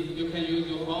means you can use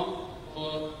your phone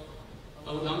for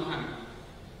a long time.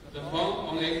 The phone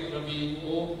on X will be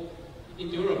more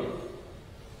endurable.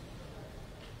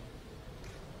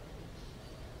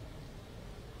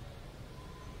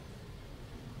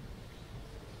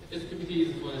 This PPT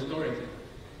is for the storage.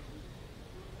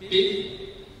 Big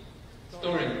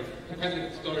storage,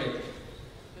 capacity storage.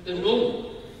 The ROM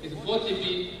is 4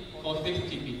 GB or 6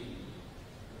 GB.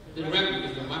 The RAM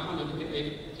is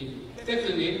 128 GB.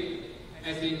 Secondly,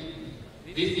 I think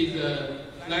this is a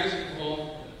Flagship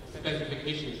for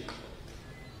specifications.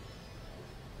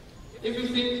 If you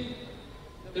think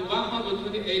the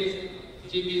 128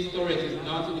 GB storage is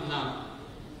not enough,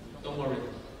 don't worry.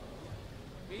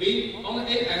 We on the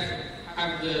AS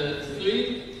have the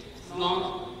 3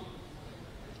 slot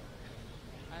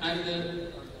and the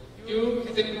dual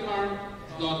SIM card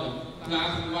slot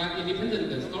plus 1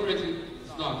 independent storage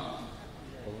slot.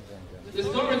 The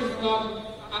storage slot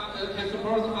can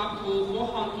support up to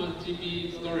 400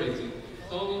 GB storage.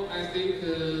 So I think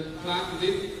plus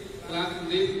this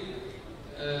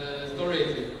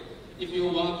storage, if you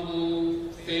want to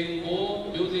save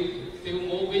more music, save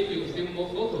more video, save more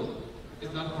photos,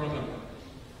 it's not a problem.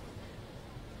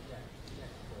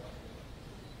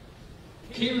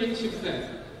 Keyring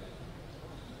chipset,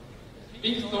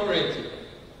 big storage.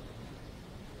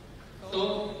 So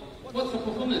what's the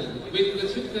performance with the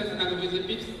chipset and with the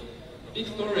big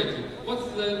storage? What's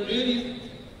the real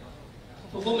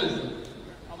performance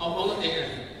of all the AS?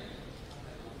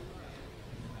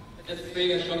 Let's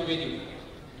play a short video.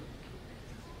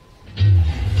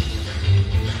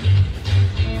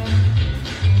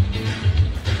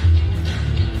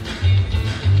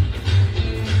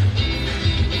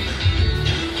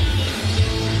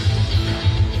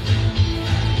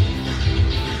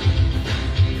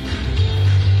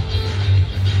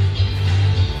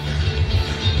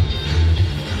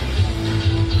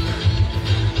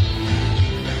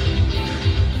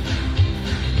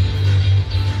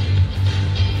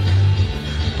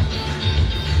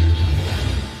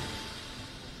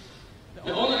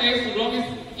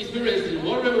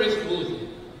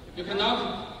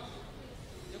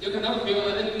 You cannot feel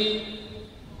any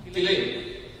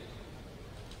delay.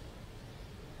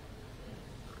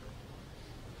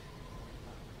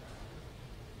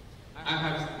 I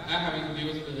have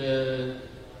introduced the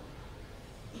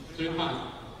 3 parts: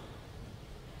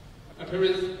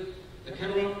 appearance, the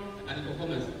camera, and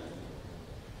performance.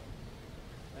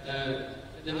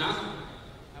 The last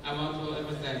I want to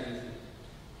emphasize is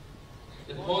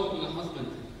the port enhancement.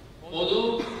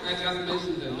 Although I just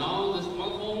mentioned now the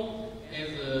smartphone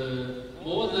is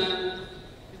more than,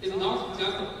 it's not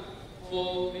just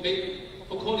for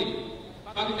calling,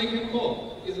 but making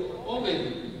call is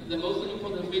always the most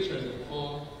important feature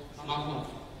for smartphone.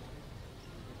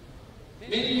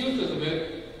 Many users will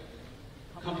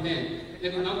complain they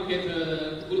cannot get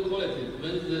good quality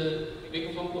when they make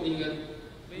a phone call in a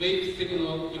weak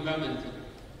signal environment.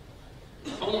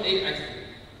 On AX,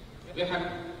 we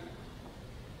have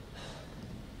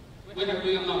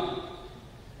going on.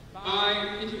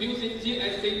 By introducing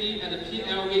GSCD and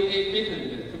PLVA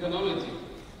patent technology,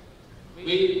 we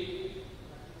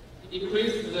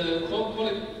increase the call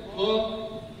quality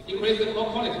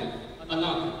a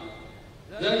lot.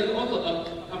 There is also a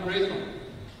comparison.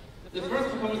 The first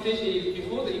conversation is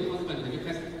before the enhancement. You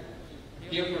can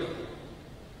hear first.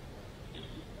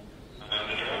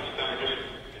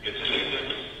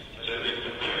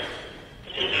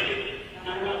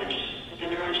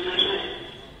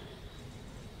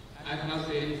 I cannot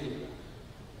say anything.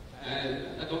 I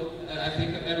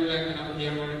think everyone cannot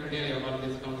hear very clearly about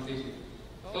this conversation.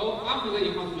 So after the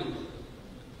enhancement,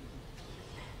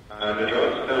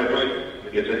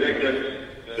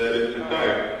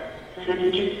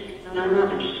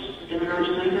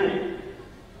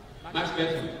 much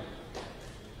better.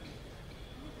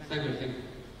 Thank you.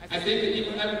 I think if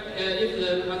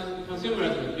the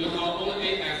consumers use our own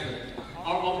AX,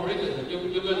 our operators,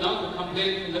 you will not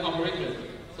complain to the operators.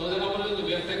 So the operators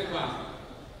will thank to us.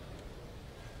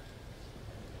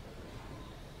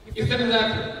 Except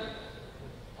that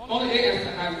all the AX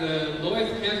has the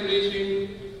lowest cancellation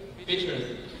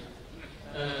features.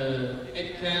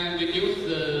 It can reduce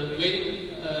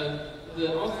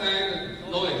the outside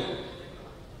noise.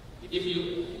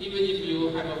 Even if you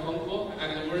have a phone call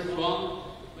and a very strong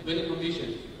wind condition.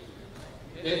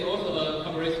 There's also a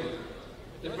comparison.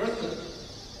 The first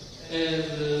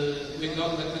is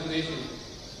without the cancellation.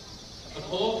 A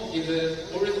call is a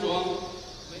very strong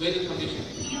wind condition.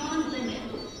 Beyond limit.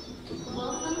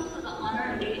 Welcome to the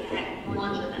Honor 8X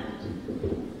launchment.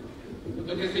 You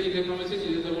can see in the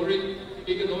conversation is a very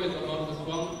big noise about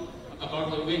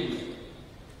the wind.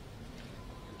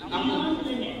 Beyond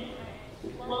limit.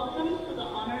 Welcome to the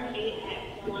Honor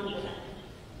 8X launchment.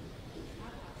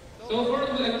 So for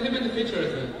the entertainment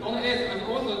features, Honor 8 has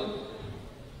also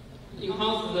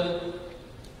enhanced the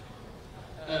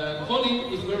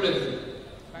calling experience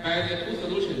by the two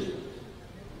solutions.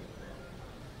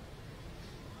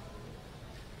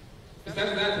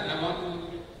 Besides that, I want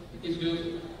to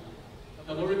introduce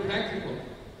a very practical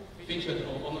feature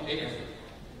of Honor 8,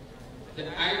 the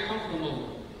eye comfort mode.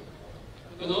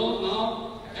 You know,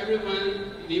 now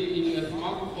everyone lives in a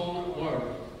smartphone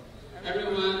world.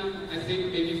 Everyone, I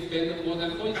think, maybe spend more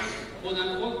than 4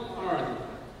 hours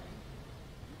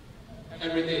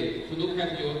every day to look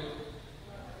at your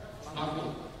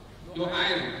smartphone. Your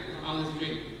eyes on the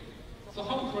screen. So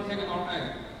how to protect our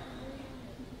eyes?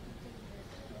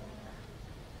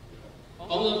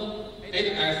 On the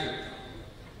 8S,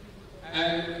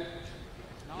 and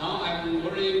now I'm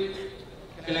very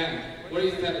glad,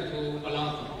 very sad to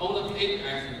announce on the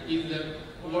 8S is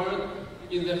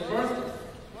the first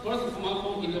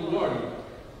smartphone in the world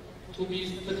to be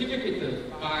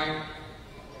certificated by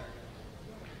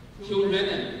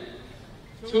Q-Renan.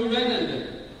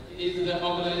 Q-Renan is the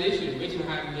organization which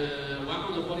has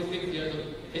 146 years of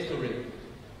history.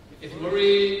 It's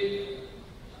very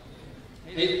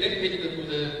dedicated to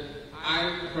the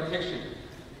eye protection.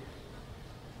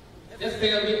 Let's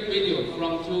take a video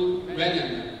from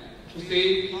Q-Renan to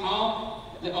see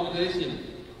how the organization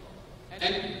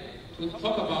and to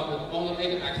talk about the Honor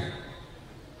 8X.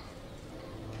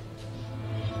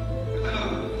 Hello,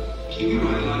 Kiwi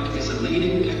Rhineland is a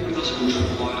leading technical solution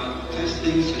provider for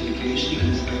testing, certification and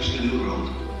inspection in the world,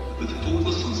 with a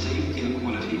focus on safety and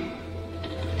quality.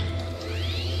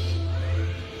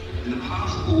 In the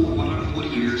past over 140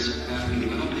 years, we have been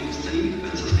developing safe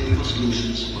and sustainable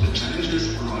solutions for the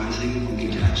challenges arising from the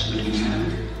interaction between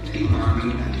man, the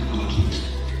environment and technology.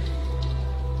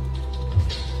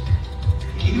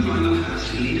 Kiwi Rhineland has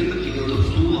a lead in the field of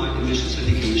blue light emission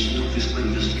certification of display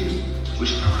industry,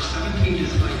 which covers 17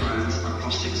 display brands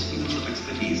across 6 fields of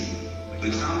expertise. For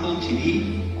example,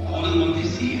 TV, all-in-one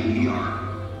PC and VR.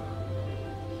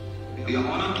 We are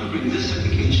honored to bring this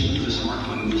certification to the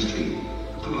smartphone industry.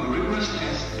 Through a rigorous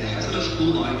test, the hazardous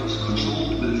blue light was controlled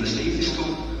within the safety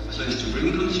scope so as to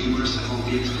bring consumers a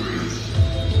healthy experience.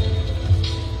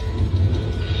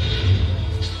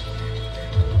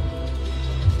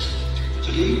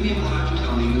 Today we are glad to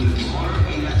tell you that the Honor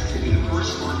 8X will be the first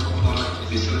smartphone product to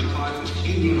be certified with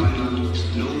Kiwi Rhineland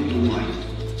No Blue Light.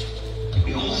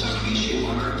 We also appreciate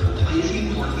Honor for placing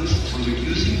importance on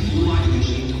reducing blue light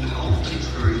emission to the health and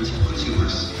experience of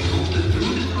consumers. We hope that through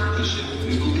this partnership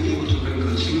we will be able to bring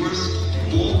consumers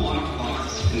more Honor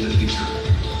products in the future.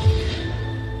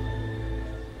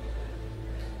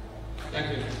 Thank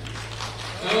you.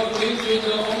 So please use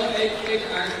the Honor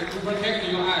 8X to protect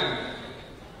your eyes.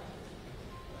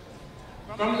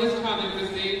 From this chart you can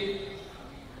see,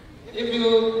 if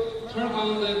you turn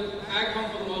on the eye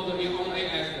comfort mode in Honor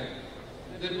 8S,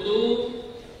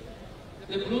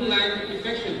 the blue light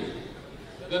reflection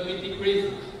will be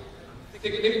decreased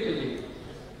significantly,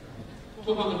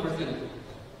 200%.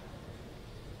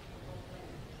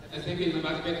 I think it's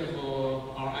much better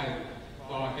for our eyes,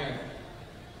 for our hair.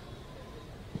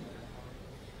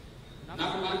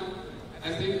 Number one, I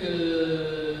think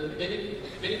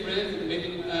many friends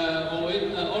maybe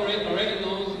already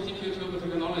know GPU tube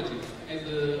technology as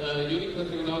a unique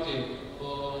technology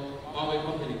for our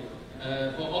company.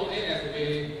 For all AS,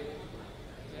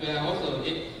 we are also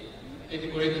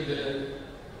integrated the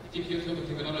GPU tube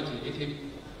technology.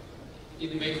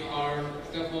 It makes our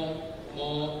cell phone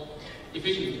more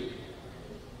efficient.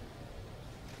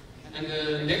 And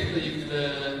next is the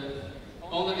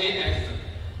Honor 8X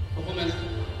performance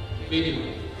video.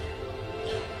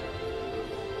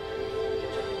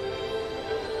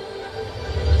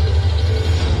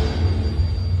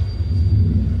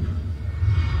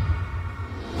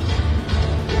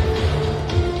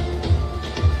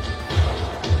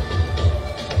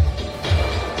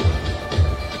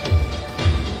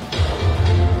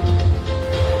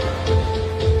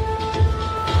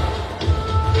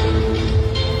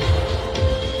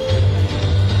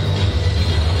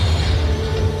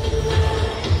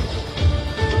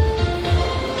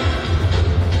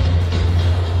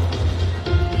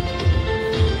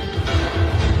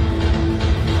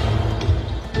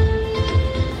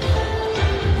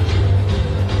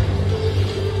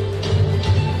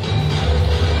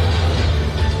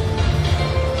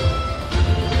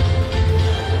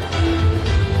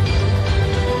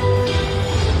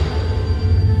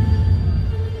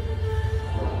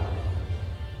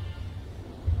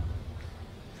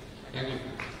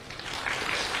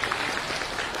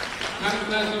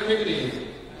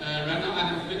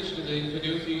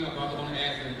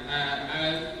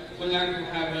 like to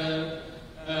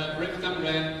have break some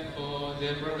brand for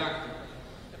their product.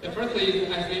 The first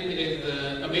is, I think, is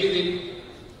the amazing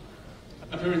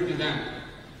appearance design.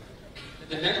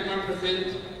 The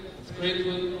 91% screen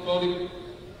to volume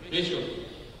ratio,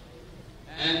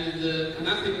 and the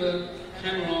classic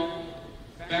camera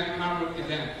back cover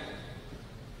design.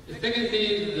 The second thing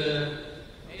is the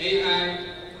AI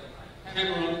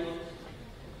camera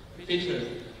features.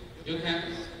 You can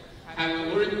have a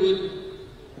very good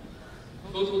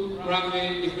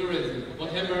photography experience,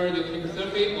 whatever you take a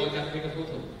selfie or just take a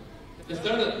photo. The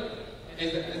third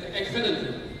is excellent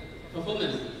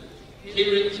performance,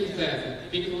 key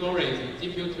chipset, big storage,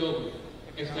 GPU 12,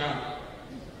 XR.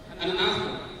 And last,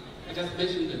 I just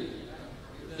mentioned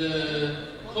the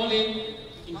calling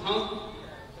enhanced,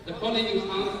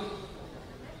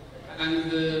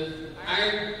 and the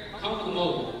eye comfort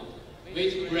mode,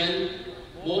 which bring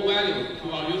more value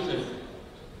to our users.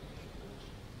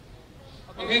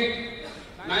 Okay,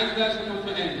 my introduction comes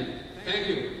to an end. Thank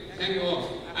you all.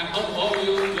 I hope all of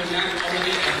you will next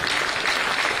already.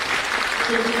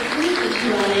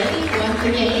 Once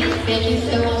again, thank you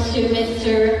so much to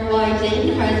Mr. Wyden,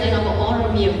 President of Honor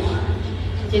Myanmar.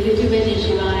 ကျေးဇူးပြုပေးရှ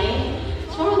င်ပါတယ်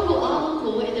။ကျွန်တော်တို့အားလုံး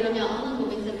ကိုအဲ့ဒါမျိုးအားလုံးကို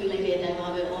မိတ်ဆက်ပေးလိုက်တဲ့အတိုင်းပါ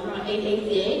ပဲ Honor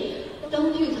 88ရဲ့အသုံး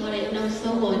ပြုထားတဲ့နောက်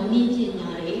ဆုံးပေါ်နည်းပ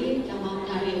ညာတွေဒါမှမဟုတ်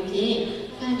ဒါတွေအပြင်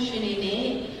function တွေနဲ့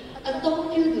အသုံး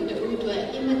ပြုသူတို့အတွက်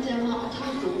အင်မတန်မှအထော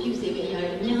က်အကူပြုစေမယ့်အရာ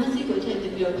တွေအများကြီးကိုထည့်သွ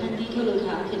င်းပြီးတော့ဖန်တီးထုတ်လုပ်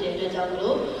ထားဖြစ်တဲ့အတွက်ကြောင့်မ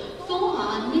လို့ဖုန်းဟာ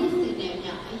နေ့စဉ်နဲ့အ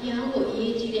မျှအရာကိုအ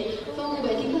ရေးကြီးတဲ့ဖုန်းကို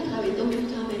ပဲအဓိကထားပြီးသုံးပြု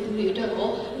ထားမယ့်သူတွေအတွက်ကို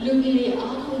လူငယ်တွေ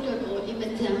အားလုံးအတွက်ကိုအင်မ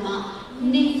တန်မှ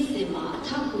နေ့စဉ်မှာအ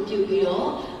ထောက်အကူပြုပြီးတော့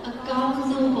အကောင်း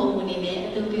ဆုံးပုံစံတွေနဲ့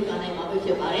အသုံးပြုသွားနိုင်မှာဖြ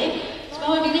စ်ပါတယ်။ကျွန်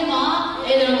တော်ဒီနေ့မှာ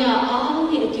အဲ့ဒါမျိုးအားလုံး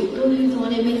ရဲ့အတူကိုယ်ယူဆောင်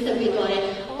နဲ့မိတ်ဆက်ပေးသွားတဲ့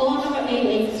Honor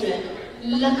 88ဆို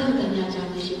လက်ခံတဲ့ညချမ်း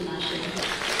ရှိပါရှင်။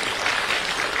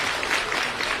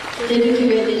ကျေးဇူး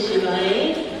ပြုပေးရှင်ပါတယ်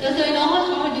။ဒါဆိုရင်တော့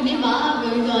ကျွန်တော်ဒီနေ့မှာ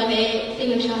ပြောပြသွားတဲ့စိတ်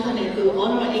လှုပ်ရှားတဲ့သူ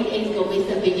Honor 88ကိုမိတ်ဆ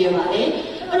က်ပေးခဲ့ပါတယ်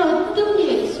။အဲ့တော့သူ့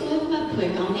ရဲ့ဆွဲမှတ်ဖွ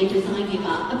ယ်ကောင်းတဲ့ဒီဇိုင်းတွေက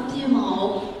အပြင်းမအောင်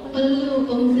ဘလို့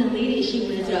ပုံစံလေးတွေရှိ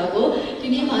မှန်းဆိုတော့ဒီ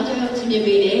နေ့မှာကျွန်တော်ချင်းပြ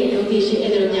ပေးတဲ့လူကြီးရှိ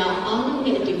အဲ့ဒါများအားလုံး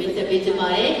နဲ့အတူမိတ်ဆက်ပေးကြပါ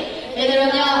ရစေ။အဲ့ဒါ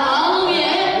များအားလုံး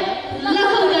ရဲ့လက်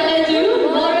ခုပ်တဲ့သူ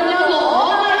ဘောရများကို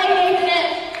Honor 88နဲ့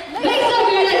မိတ်ဆက်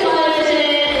ပေးလိုက်ပါရစေ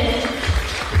။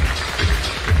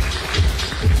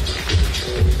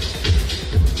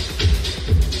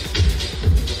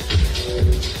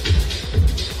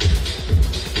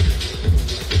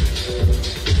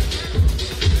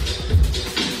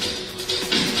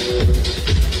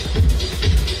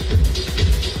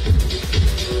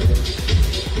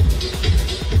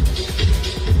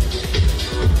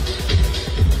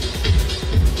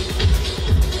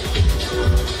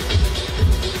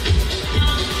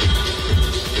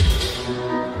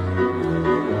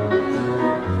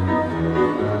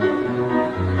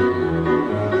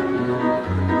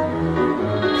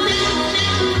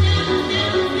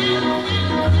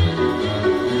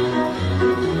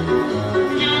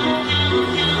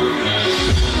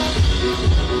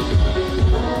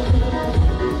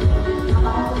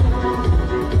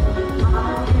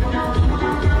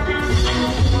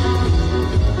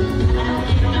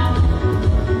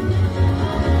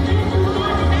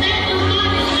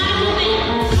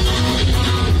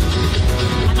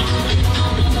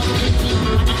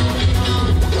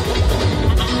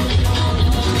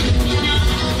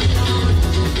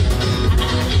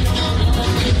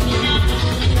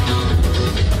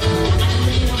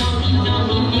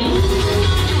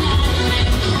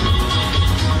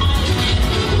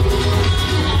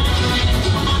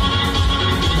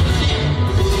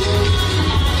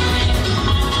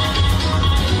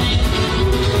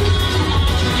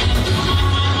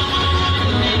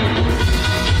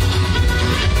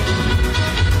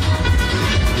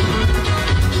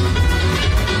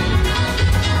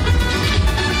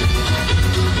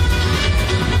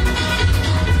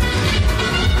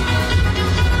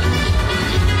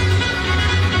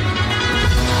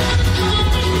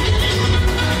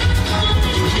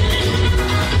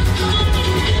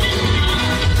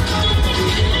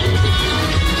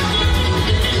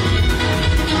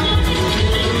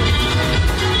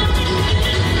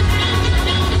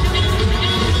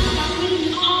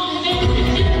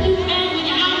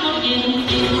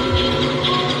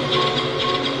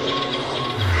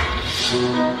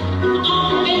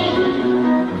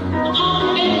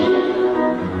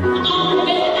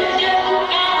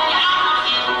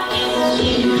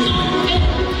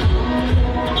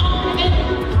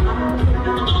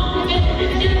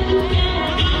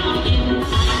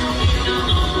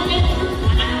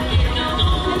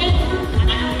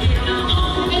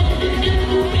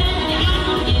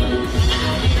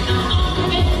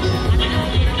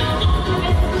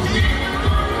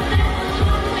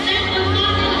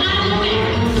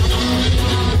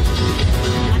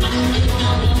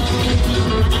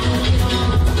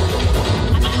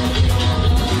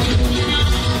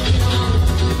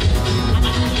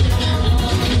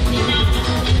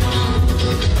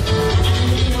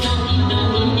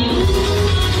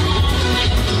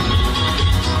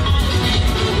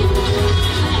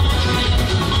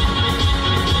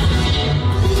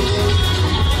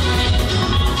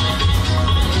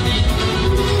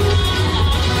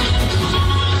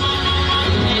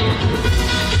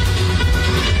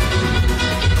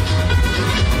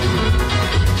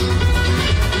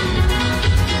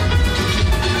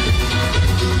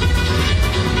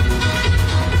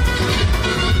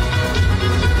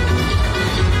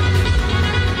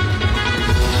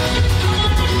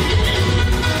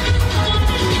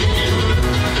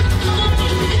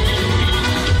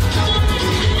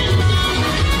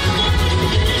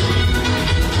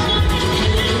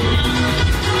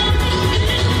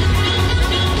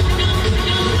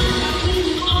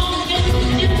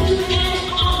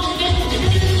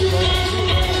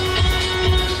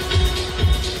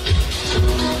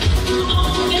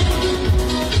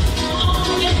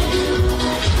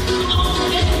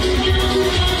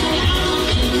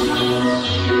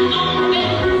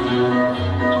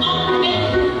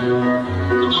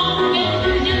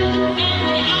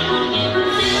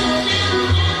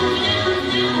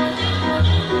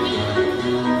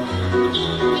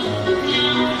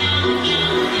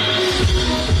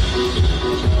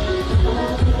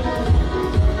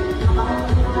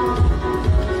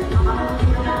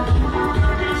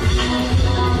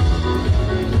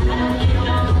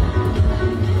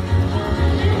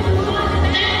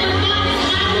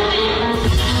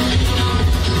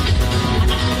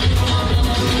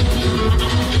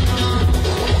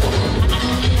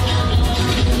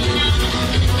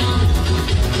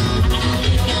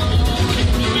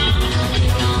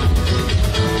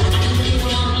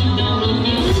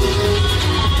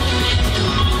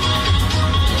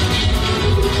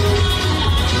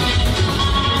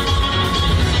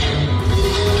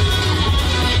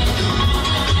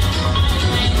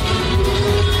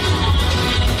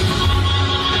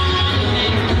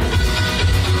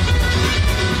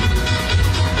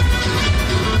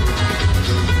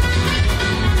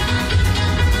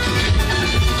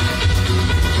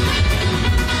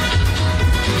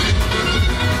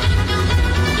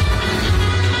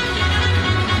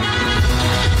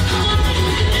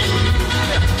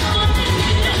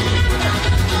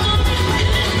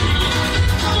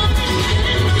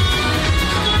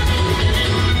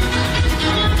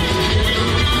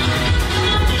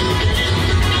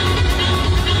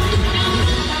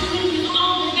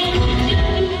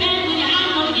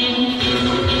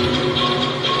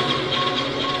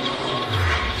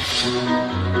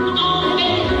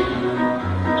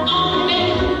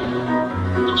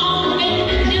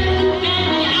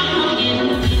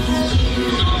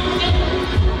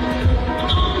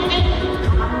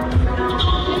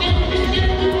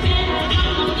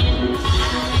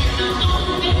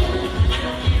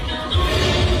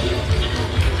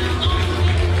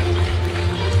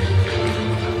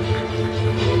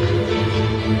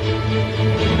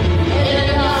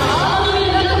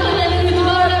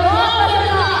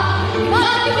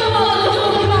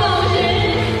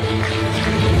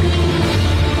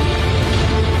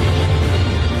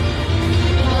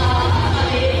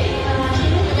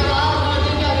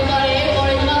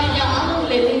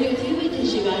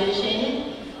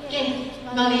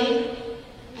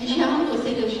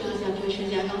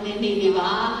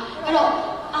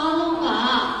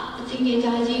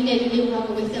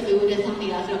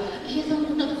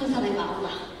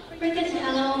 ပြည်သက်ကြီး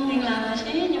အားလုံးမင်္ဂလာပါရှ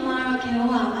င်ညီမတို့ခင်ဗျာ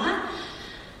ပါ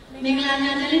မင်္ဂလာညချ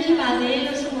မ်းလေးဖြစ်ပါစေ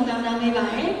လို့ဆုမွန်ကောင်းတောင်းပေးပါ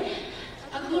တယ်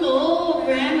အခုလို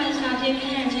brand master ဖြစ်ခ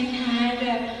န့်ခြင်းခံရ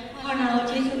တဲ့Honorကို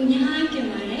ကျေးဇူးအများကြီးတင်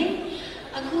ပါတယ်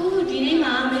အခုဒီနေ့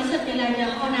မှာမိတ်ဆက်ပေးလိုက်တဲ့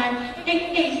Honor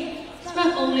 88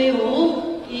 smartphone လေးကို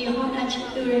ဒီ Honor ချစ်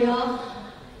သူတွေရော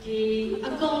ဒီ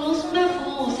အကုန်လုံး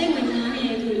smartphone ကိုစိတ်ဝင်စားနေ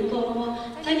တဲ့သူတွေအကုန်လုံး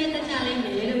တိုင်းနဲ့တက်ကြလိမ့်မ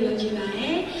ယ်လို့ယုံကြည်ပါတ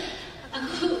ယ်အ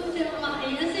ခုဒီမှာအရ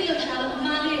င်စိတ်လှရှာလို့အ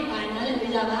မားလေးပိုင်းနားလည်ပြ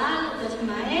ကြပါလို့ပြောချင်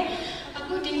ပါတယ်အ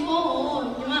ခုဒီဖုန်းကို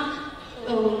ညီမ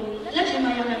လက်ထဲ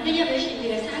မှာရောက်တဲ့နှစ်ရက်ပဲရှိသေး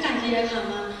တယ်စားကန်ကြည့်တဲ့အခါ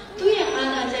မှာသူ့ရဲ့အား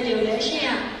သာချက်တွေကိုလည်းအရှင်းရ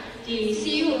ဒီ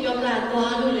CEO ပြောပြ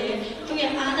သွားလို့လေသူ့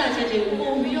ရဲ့အားသာချက်တွေကို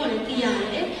ပုံပြီးတော့လည်းသိရတ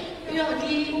ယ်ပြီးတော့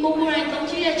ဒီကိုကိုရိုင်းသုံး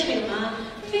ကြည့်တဲ့ချိန်မှာ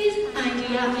Face ID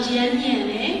ကအရန်ညံ့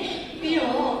တယ်ပြီး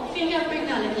တော့ fingerprint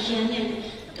ကလည်းအရန်ညံ့တယ်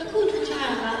တခုထူး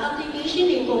ခြားတာက application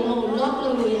တွေအကုန်လုံး lock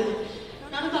လုပ်လို့ရတယ်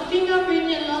နောက်တစ်ခါ fingerprint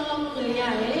နဲ့ lock လုပ်လို့ရ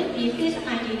တယ်ဒီ face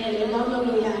ID နဲ့လည်း lock လုပ်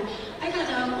လို့ရတယ်အဲ့ခါ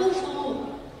ကျတော့ကိုယ်ဖုန်း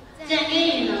ကြံခဲ့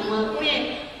ရင်တော့ကိုယ့်ရဲ့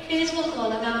Facebook ဆို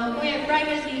တော့ကိုယ့်ရဲ့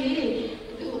privacy လေးတွေ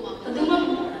ဘယ်သူမှ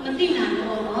မသိနိုင်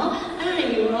ဘူးเนาะအဲ့ဒါတွေ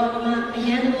ကိုတော့ဒီမှာအရ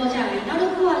န်သဘောကျတယ်နောက်တ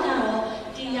စ်ခုကကျတော့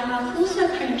ဒီဟာ full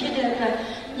screen ဖြစ်တဲ့အတွက်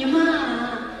ညီမက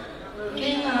ဂိ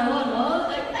မ်းမှာတော့เนาะ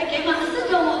အဲ့ဂိမ်းမှာအစစ်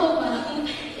တော့မဟုတ်ပါဘူး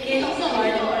ဂိမ်းတော့ဆက်ပါတ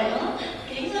ယ်เนาะ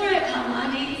ဂိမ်းဆိုတဲ့အခါမှာ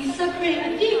ဒီ screen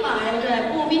အပြည့်ပါတဲ့အတွက်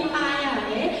ပို့ပြီးအားရ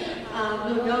တယ်ဘယ်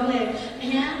လိုပြောလဲအ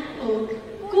ရန်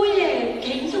ကိုယ့်ရဲ့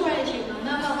ဂိမ်းဆိုတဲ့အချိန်မှာ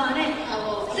နောက်ပါနဲ့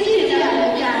စိတ်ရှည်ကြတယ်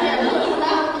ပြရတယ်เนาะ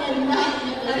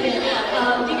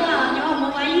ဒီကညော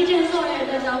မိုဘိုင်းကြီးချင်းဆော့ရတဲ့အ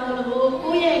တွက်ကြောင့်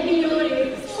ကိုယ့်ရဲ့ hero တွေ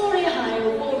ဆော့ရတဲ့ဟာတွေ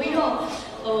ကိုပို့ပြီးတော့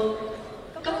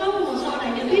ကပောက်မှုဆော့နို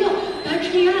င်တယ်ပြီးတော့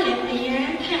battery ကလည်းအရင်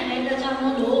ထန်တဲ့အတွက်ကြောင့်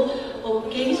မို့လို့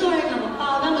game ဆော့တဲ့အခါမှာပါ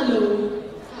တော့မလို့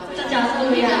ကြာဆော့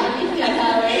ရရတယ်ပြတာ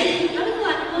ပဲနောက်တစ်ခုက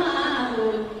အ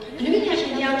နုပညာရှ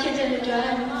င်တယောက်ဖြစ်တဲ့အတွက်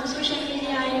ဒီမှာ social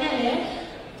media တွေနဲ့လည်း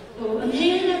အမြဲ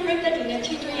တမ်း practice တွေနဲ့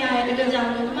ချိတ်တွေ့ရတဲ့အတွက်ကြော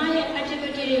င့်ဒီမှာရဲ့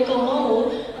activity တွေအကုန်လုံးကို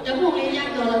တပုံလေးရို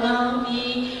က်တော်၎င်းဒီ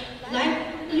live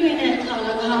လွှင့်တဲ့ခါ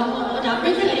၎င်းပေါ့နော်ဒါ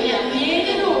practice တွေကအမြဲတ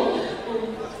မ်း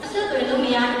အဆက်အသွယ်လုပ်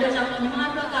နေရတဲ့အတွက်ကြောင့်ညီမ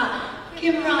တို့က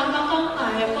camera ကောင်းကောင်းပါ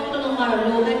တဲ့ဖုန်းတစ်လုံးကတော့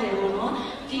လိုအပ်တယ်ပေါ့နော်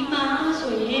ဒီမှာ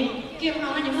ဆိုရင် camera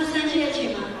ကညီမစမ်းကြည့်တဲ့အချိ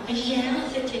န်မှာအရန်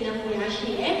စစ်ချင်တဲ့မူရရှိ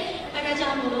တယ်အဲဒါကြော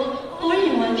င့်မို့လို့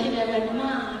all-in-one ဖြစ်တဲ့အတွက်ညီမ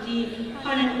ဒီ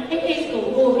Honor 88ကို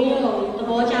ပို့ပြီးတော့သ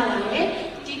ဘောကျပါတယ်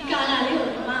ဒီကာလာလေးကို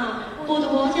ညီမပို့သ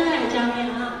ဘောကျတဲ့အကြောင်းက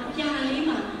အပြာလေး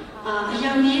မှာအ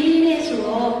ရောင်လေးလေးနဲ့ဆို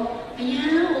တော့အရန်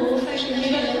ကို fashion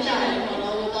လေးနဲ့လုပ်ကြတယ်ပေါ့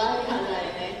နော်ဟိုသွားခါကြရ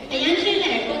တယ်အရန်ချင်း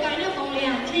နဲ့ကိုကိုင်တဲ့ဖုန်းလေး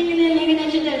ကချင်းချင်းလေးလေးနဲ့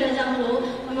ဖြစ်တဲ့အတွက်ကြောင့်မို့လို့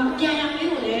ဒီမှာအပြာရောင်လေး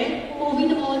ကိုလည်းပို့ပြီး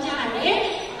သဘောကျတယ်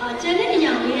ကျန်တဲ့အ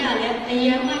ရောင်လေးကလည်းအရ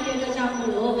န်မှတ်တဲ့အတွက်ကြောင့်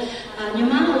မို့လို့ညီ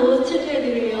မကိုချစ်တဲ့သူ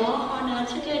တွေရော Honor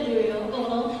ချစ်တဲ့သူတွေရောအကုန်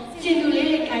လုံးစင်တူလေး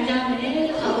တွေခံကြမယ်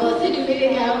လို့စင်တူလေးတွေ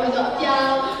ခံရမယ်ဆိုအပြာ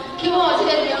ခင်ဗျာချစ်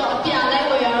တဲ့သူရောအပြာလိုက်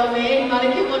ဝယ်ရတော့မယ်ဒီမှာလ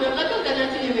ည်းခင်ဗျာတော့လက်တော့တန်းတ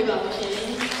န်းချစ်နေပြီပါမရှင်ဟု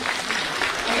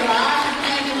တ်ပါ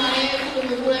ဒီမှာလည်းခုလို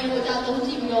မျိုးကိုယ်တိုင်ကိုယ်ကြသုံးကြ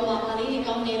ည့်ပြီးတော့ပါလေးတွေ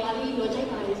ကောင်းတယ်ပါလေးတွေတော့ချိန်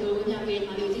ပါလေဆိုလို့ညပေး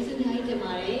ပါလို့ကျေးဇူးများကြီးတင်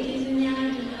ပါတယ်ကျေးဇူးများ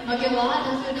ကြီးဟုတ်ကဲ့ပါ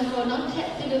ဒါဆိုတော့နောက်ထပ်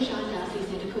စိတ်လှုပ်ရှားကြအစီအ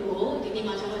စဉ်တစ်ခုကိုဒီနေ့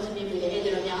မှာကျွန်တော်ချင်းပြပြလေကျွ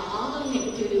န်တော်များအားလုံးနဲ့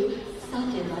အတူတူစောင့်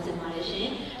ကြည့်သွားကြပါရရှင်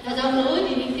ဒါကြောင့်မို့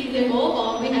ဒီနေ့စီစဉ်ကိုပေါ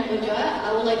င်းပေးနိုင်ဖို့အတွက် I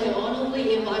would like to honorably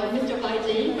invite Mr.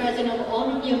 Biden, President of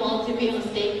Honor Myanmar, to be on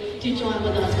stage to join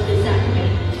with us for this ceremony.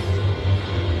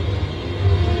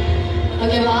 ဟု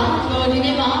တ်ကဲ့ပါကျွန်တော်ဒီ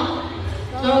နေ့မှာ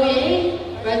ကျွန်တော်ရဲ့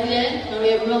President, ကျွန်တော်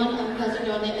ရဲ့ Run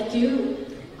Ambassador နဲ့အတူ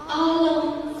အားလုံး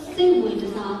စိတ်ဝင်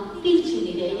စားသိချင်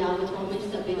နေတဲ့အရာကိုကျွန်တော် mix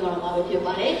ဆက်ပေးသွားမှာဖြစ်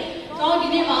ပါတယ်။ကျွန်တော်ဒီ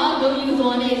နေ့မှာလူယူ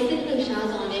စွာနဲ့စိတ်လှုပ်ရှား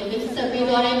စွာနဲ့ mix ဆက်ပေး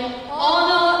သွားတဲ့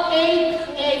Honor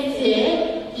 88ရဲ့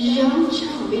ရောင်းချ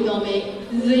ပေးသွားမယ့်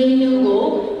ဇိမ်းမျိုးကို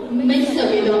mix ဆက်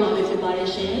ပေးသွားမှာဖြစ်ပါတယ်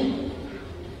ရှင်။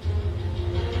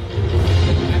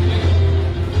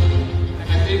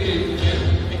 I think it's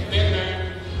better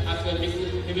after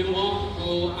giving more to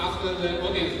ask the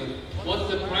audience what's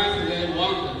the price they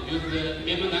want use the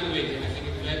Myanmar language. I think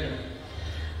it's better.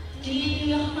 ဒီ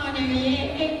Honorရဲ့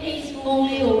88ဖုန်း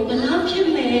လေးကိုဘယ်လောက်ဖြစ်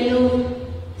မယ်လို့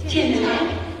ထင်တယ်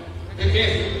Okay.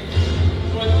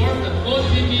 For the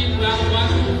 4GB plus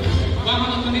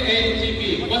 128 GB,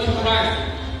 what's the price?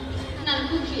 နာ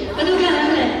ခုကြည့်ဘယ်လိုခံရ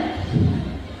လဲ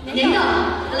နေတော့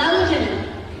ဘယ်လောက်လို့ထင်လဲ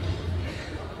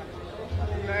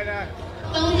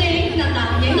3သိန်းနဲ့တာ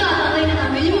နေတော့3သိန်းနဲ့တာ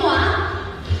မင်းမွာ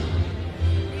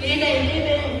လေး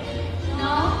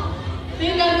နော်ဘ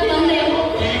ယ်ကတော့3သိန်းဟုတ်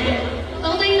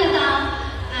3သိန်းနဲ့တာ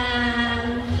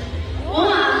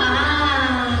ဝါ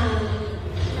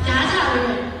ဓာတ်ချ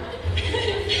လို့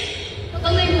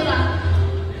3သိန်းဆိုတာ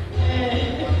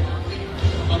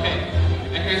Okay,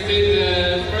 I can see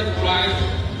the first prize.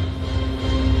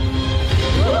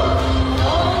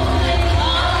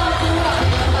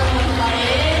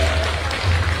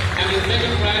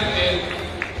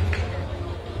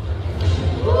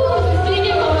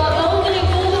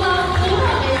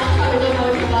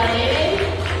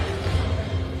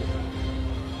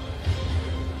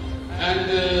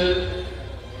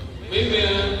 we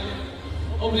will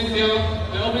open sale.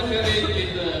 The open sale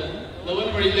is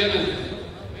November 11th.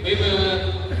 We will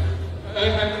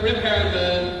have prepared the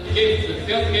gifts,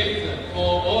 sales gifts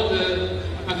for all the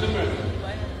consumers.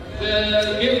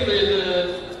 The gift is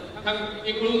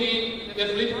including the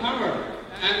flip cover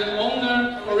and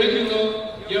owner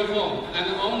original earphone and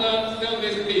owner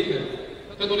selfie stick.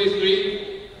 Totally three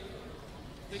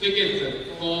gifts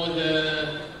for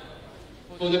the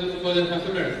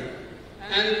consumers.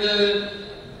 And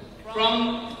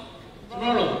from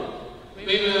tomorrow, we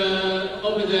will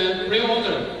open the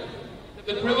pre-order.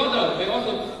 The pre-order,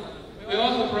 we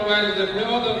also provide the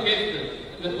pre-order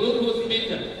gift, the Bluetooth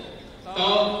speaker.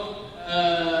 So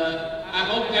I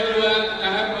hope everyone,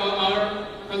 our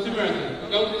consumers,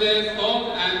 go to the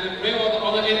store and pre-order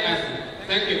all the items.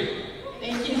 Thank you.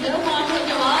 Thank you so much.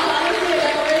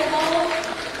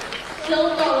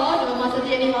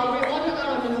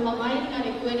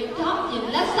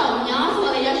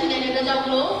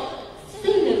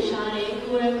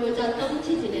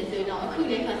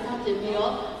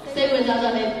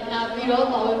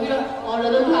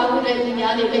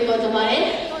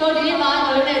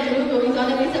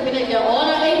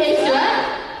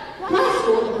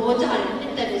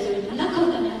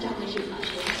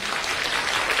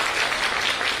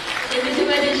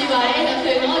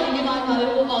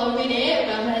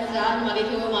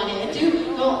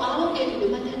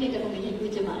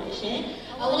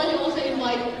 I would like to also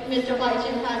invite Mr.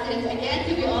 Flagship again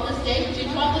to be on the stage to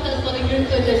join with us for the group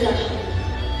photo session.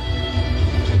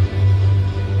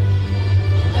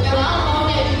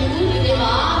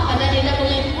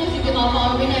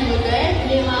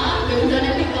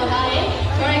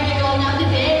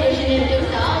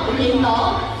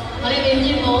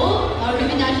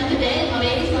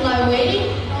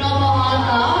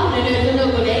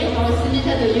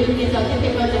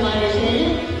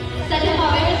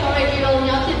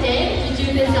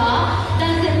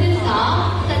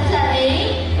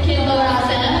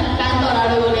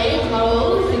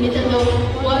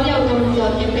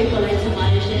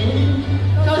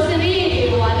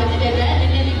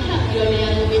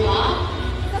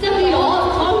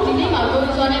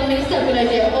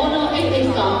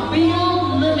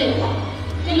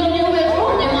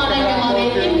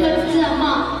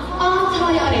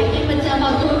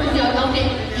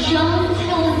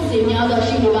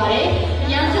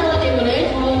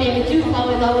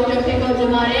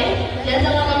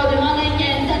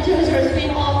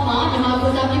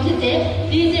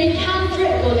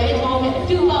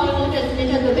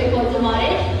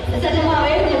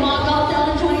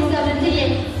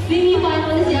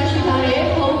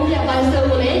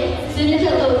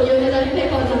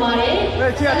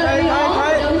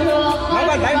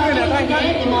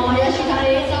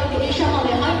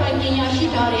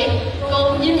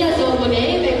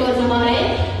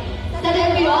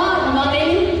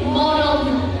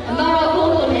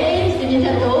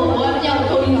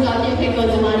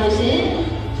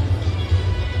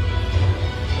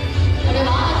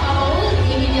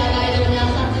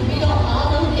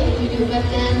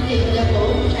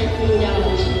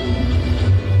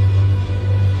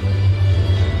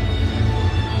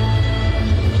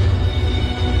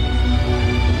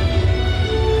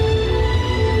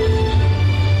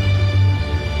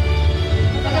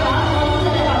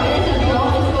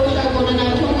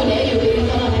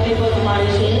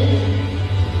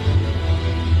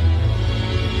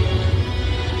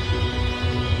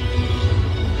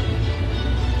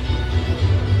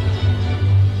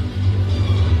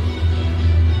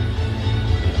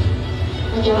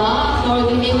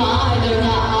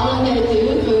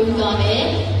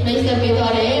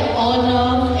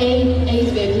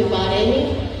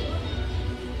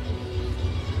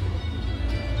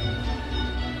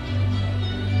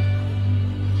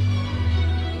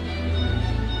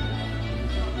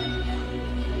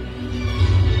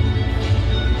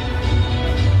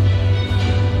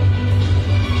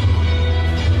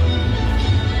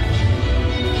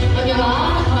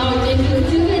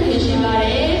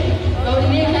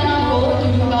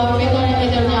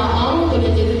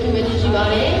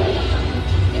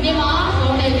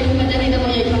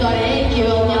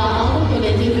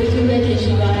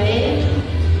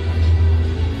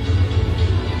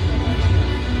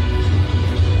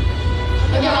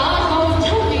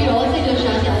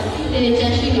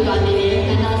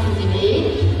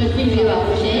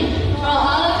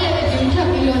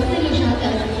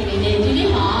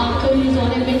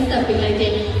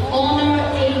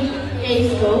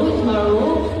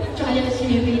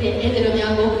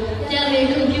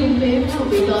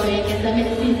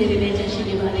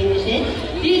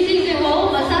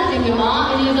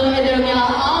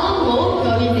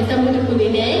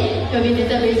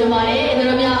 ပါတယ်အဲ့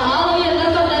တော့များအားလုံးရဲ့လ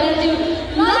က်ပတ်တဲ့တူ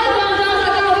လိုက်ပါတော့စ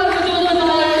ကားပဲကြိုးစား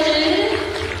ပါရစေ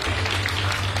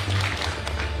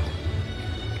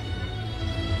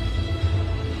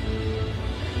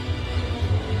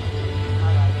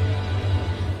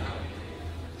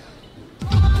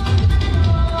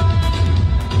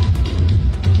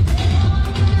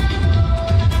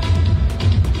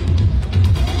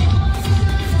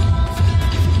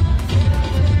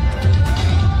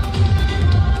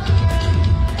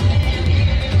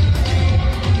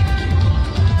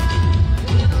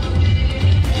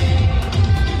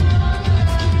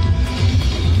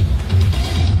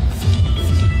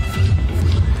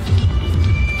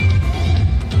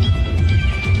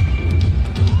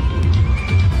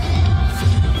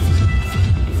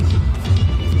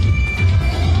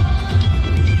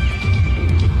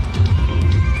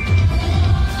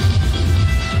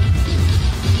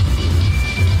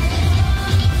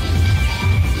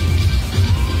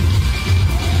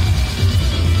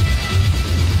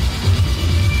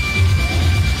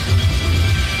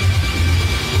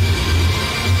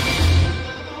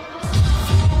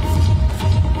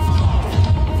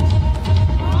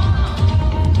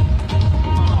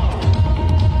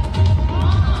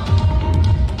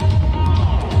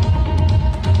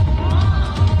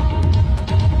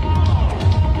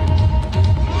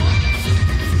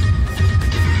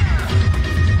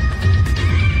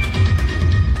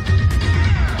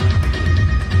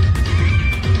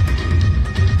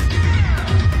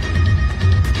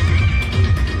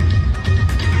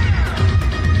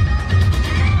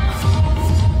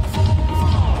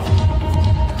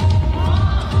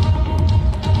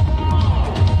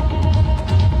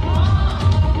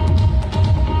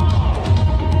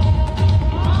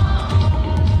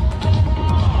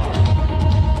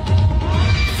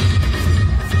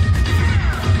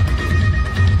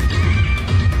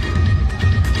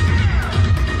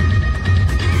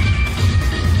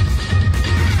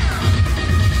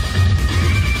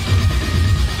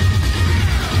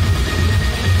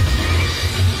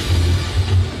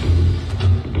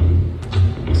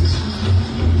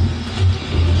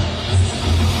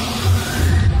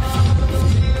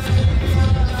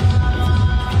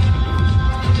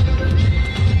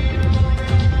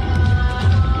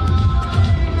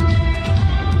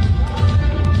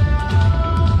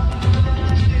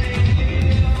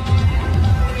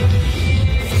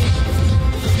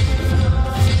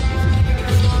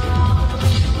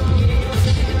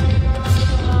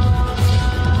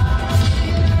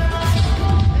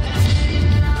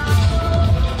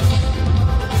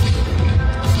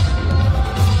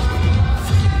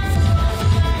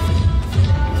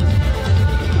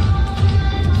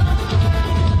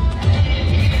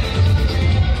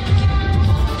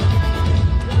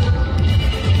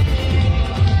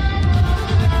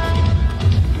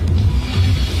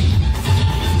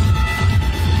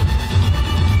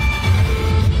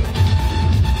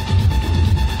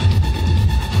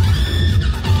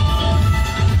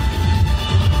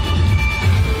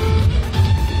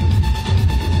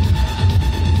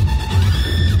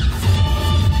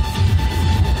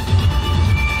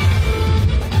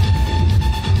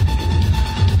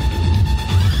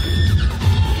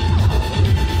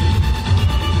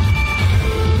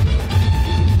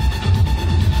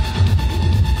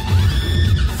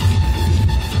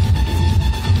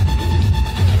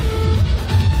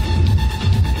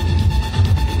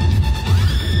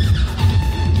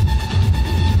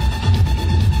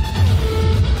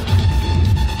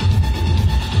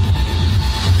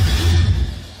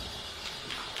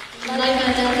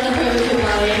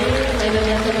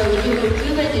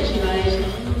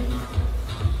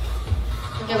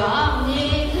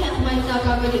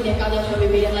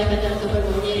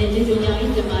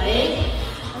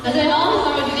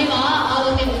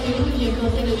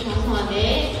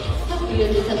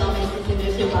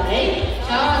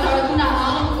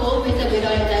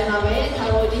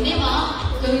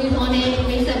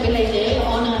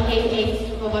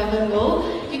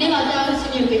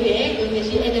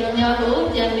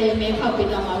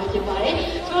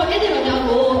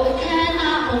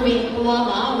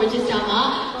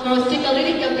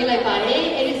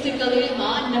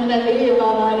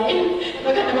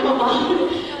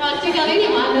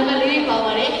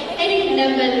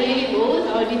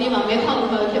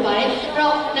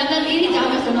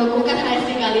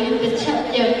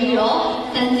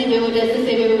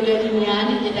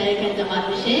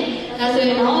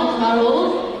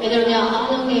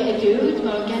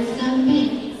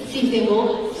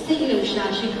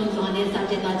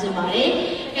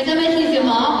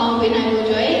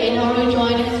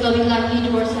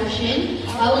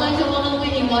I would like to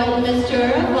warmly invite Mr.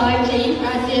 YT,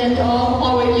 President of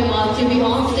Power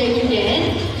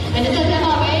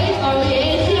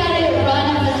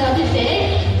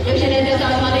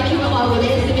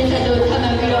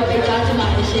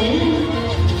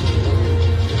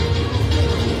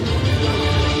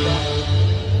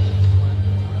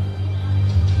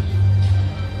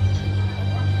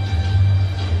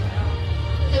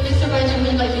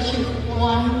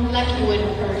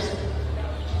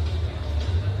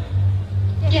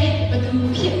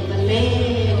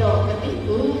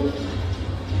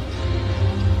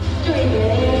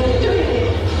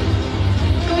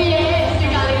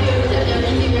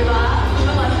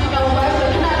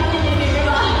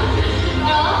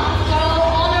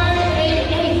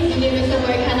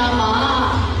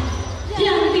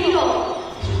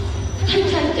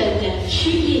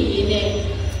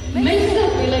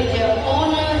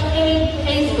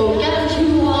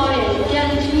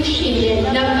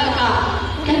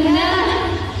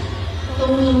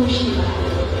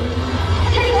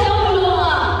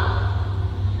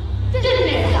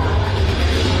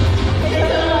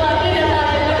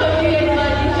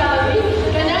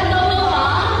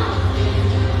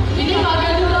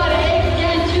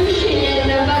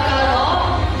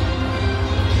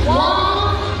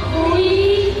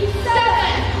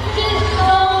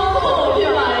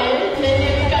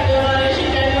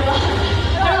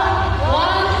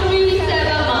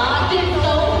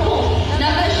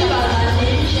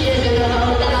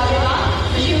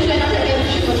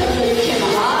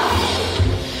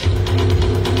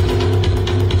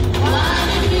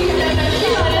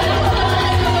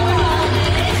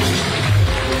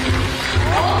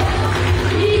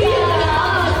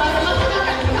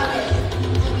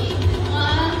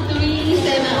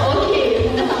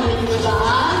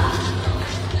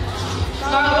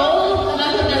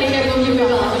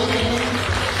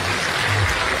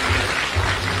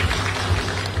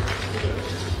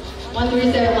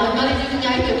 137မှာမာလီကျေးဇူး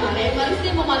များကြီးတင်ပါတယ်မာလီစ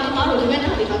င်မမလေးမတို့ဒီမဲ့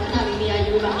ထားလေးပါခဏလေးနေရာ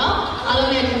ယူပါနော်အား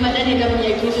လုံးနဲ့ဒီမဲ့တဲ့တက်မြေ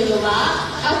ကျေးဇူးလို့ပါ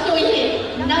အဆိုရင်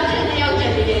နောက်ထပ်တစ်ယောက်တ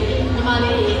က်သေးတယ်ဒီမာ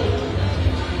လီ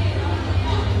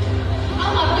အ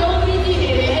မပြောပြီးနေတ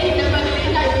ယ်အဲ့ဒီနံပါတ်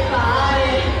လေးလိုက်ပြပါ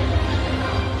တဲ့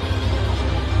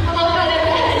အမောက်ကလည်း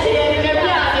ပဲအခြေအနေနဲ့ပြ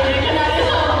နေတယ်ခဏလေး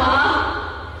ဆောင်းပါ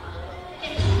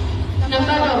နံ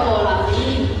ပါတ်တော့ပေါ်လာ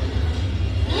ပြီ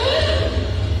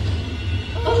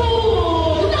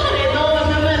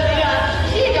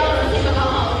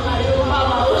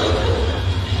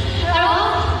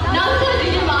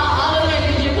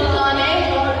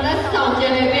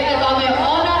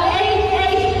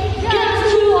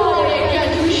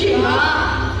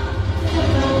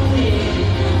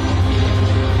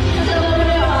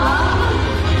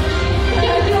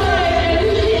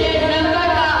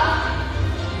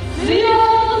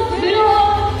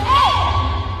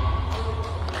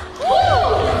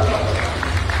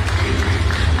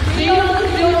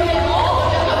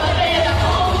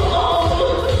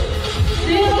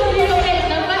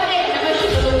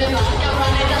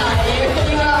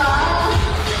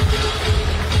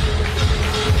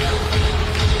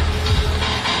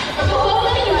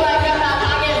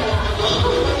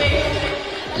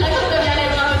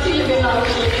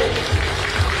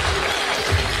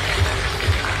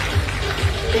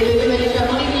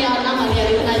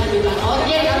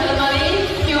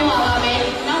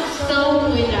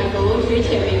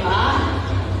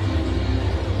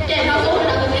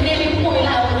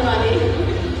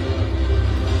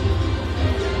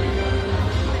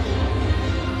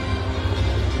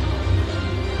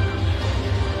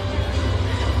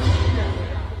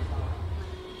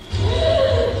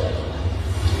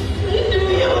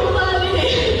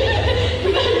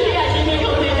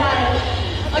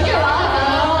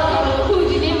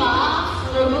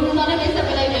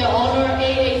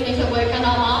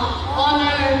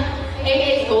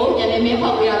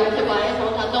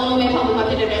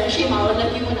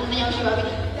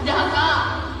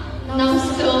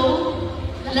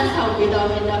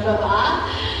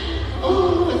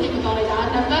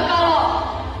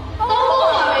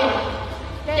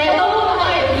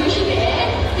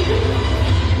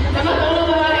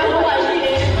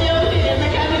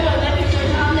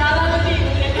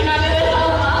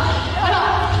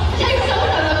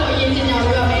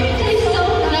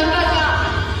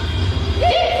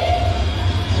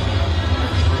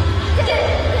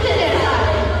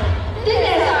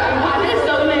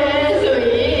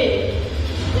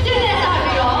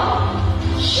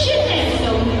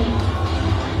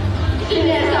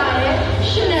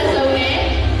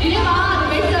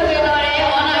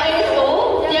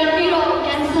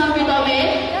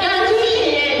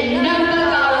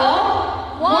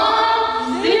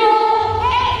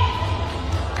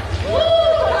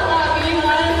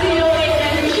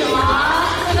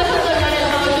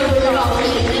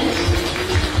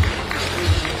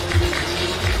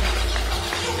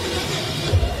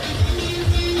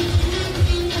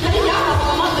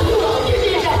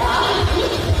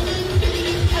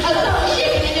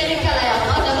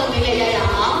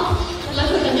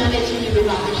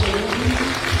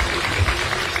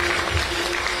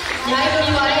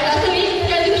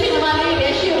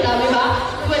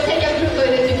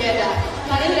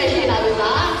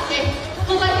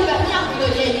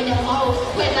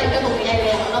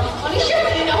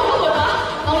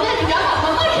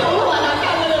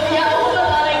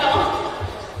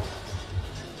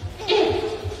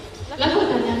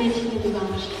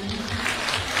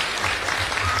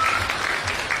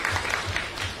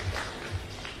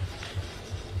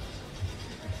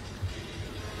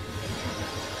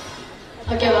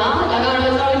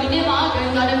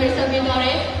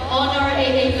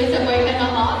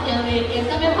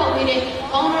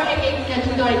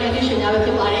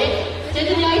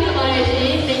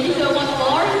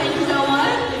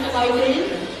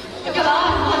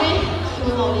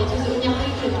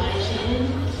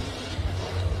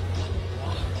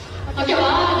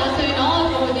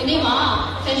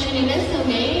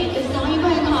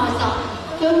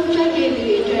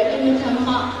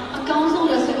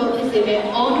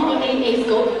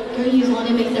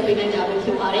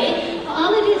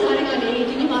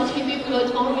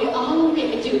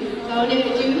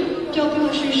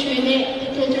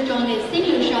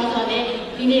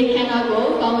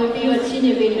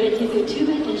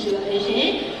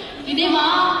ဒီနေ့မှာ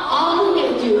အားလုံးနဲ့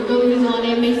အတူဂုဏ်ယူဆောင်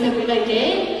နဲ့မိတ်ဆက်ပေးလိုက်တဲ့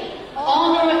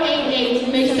Honor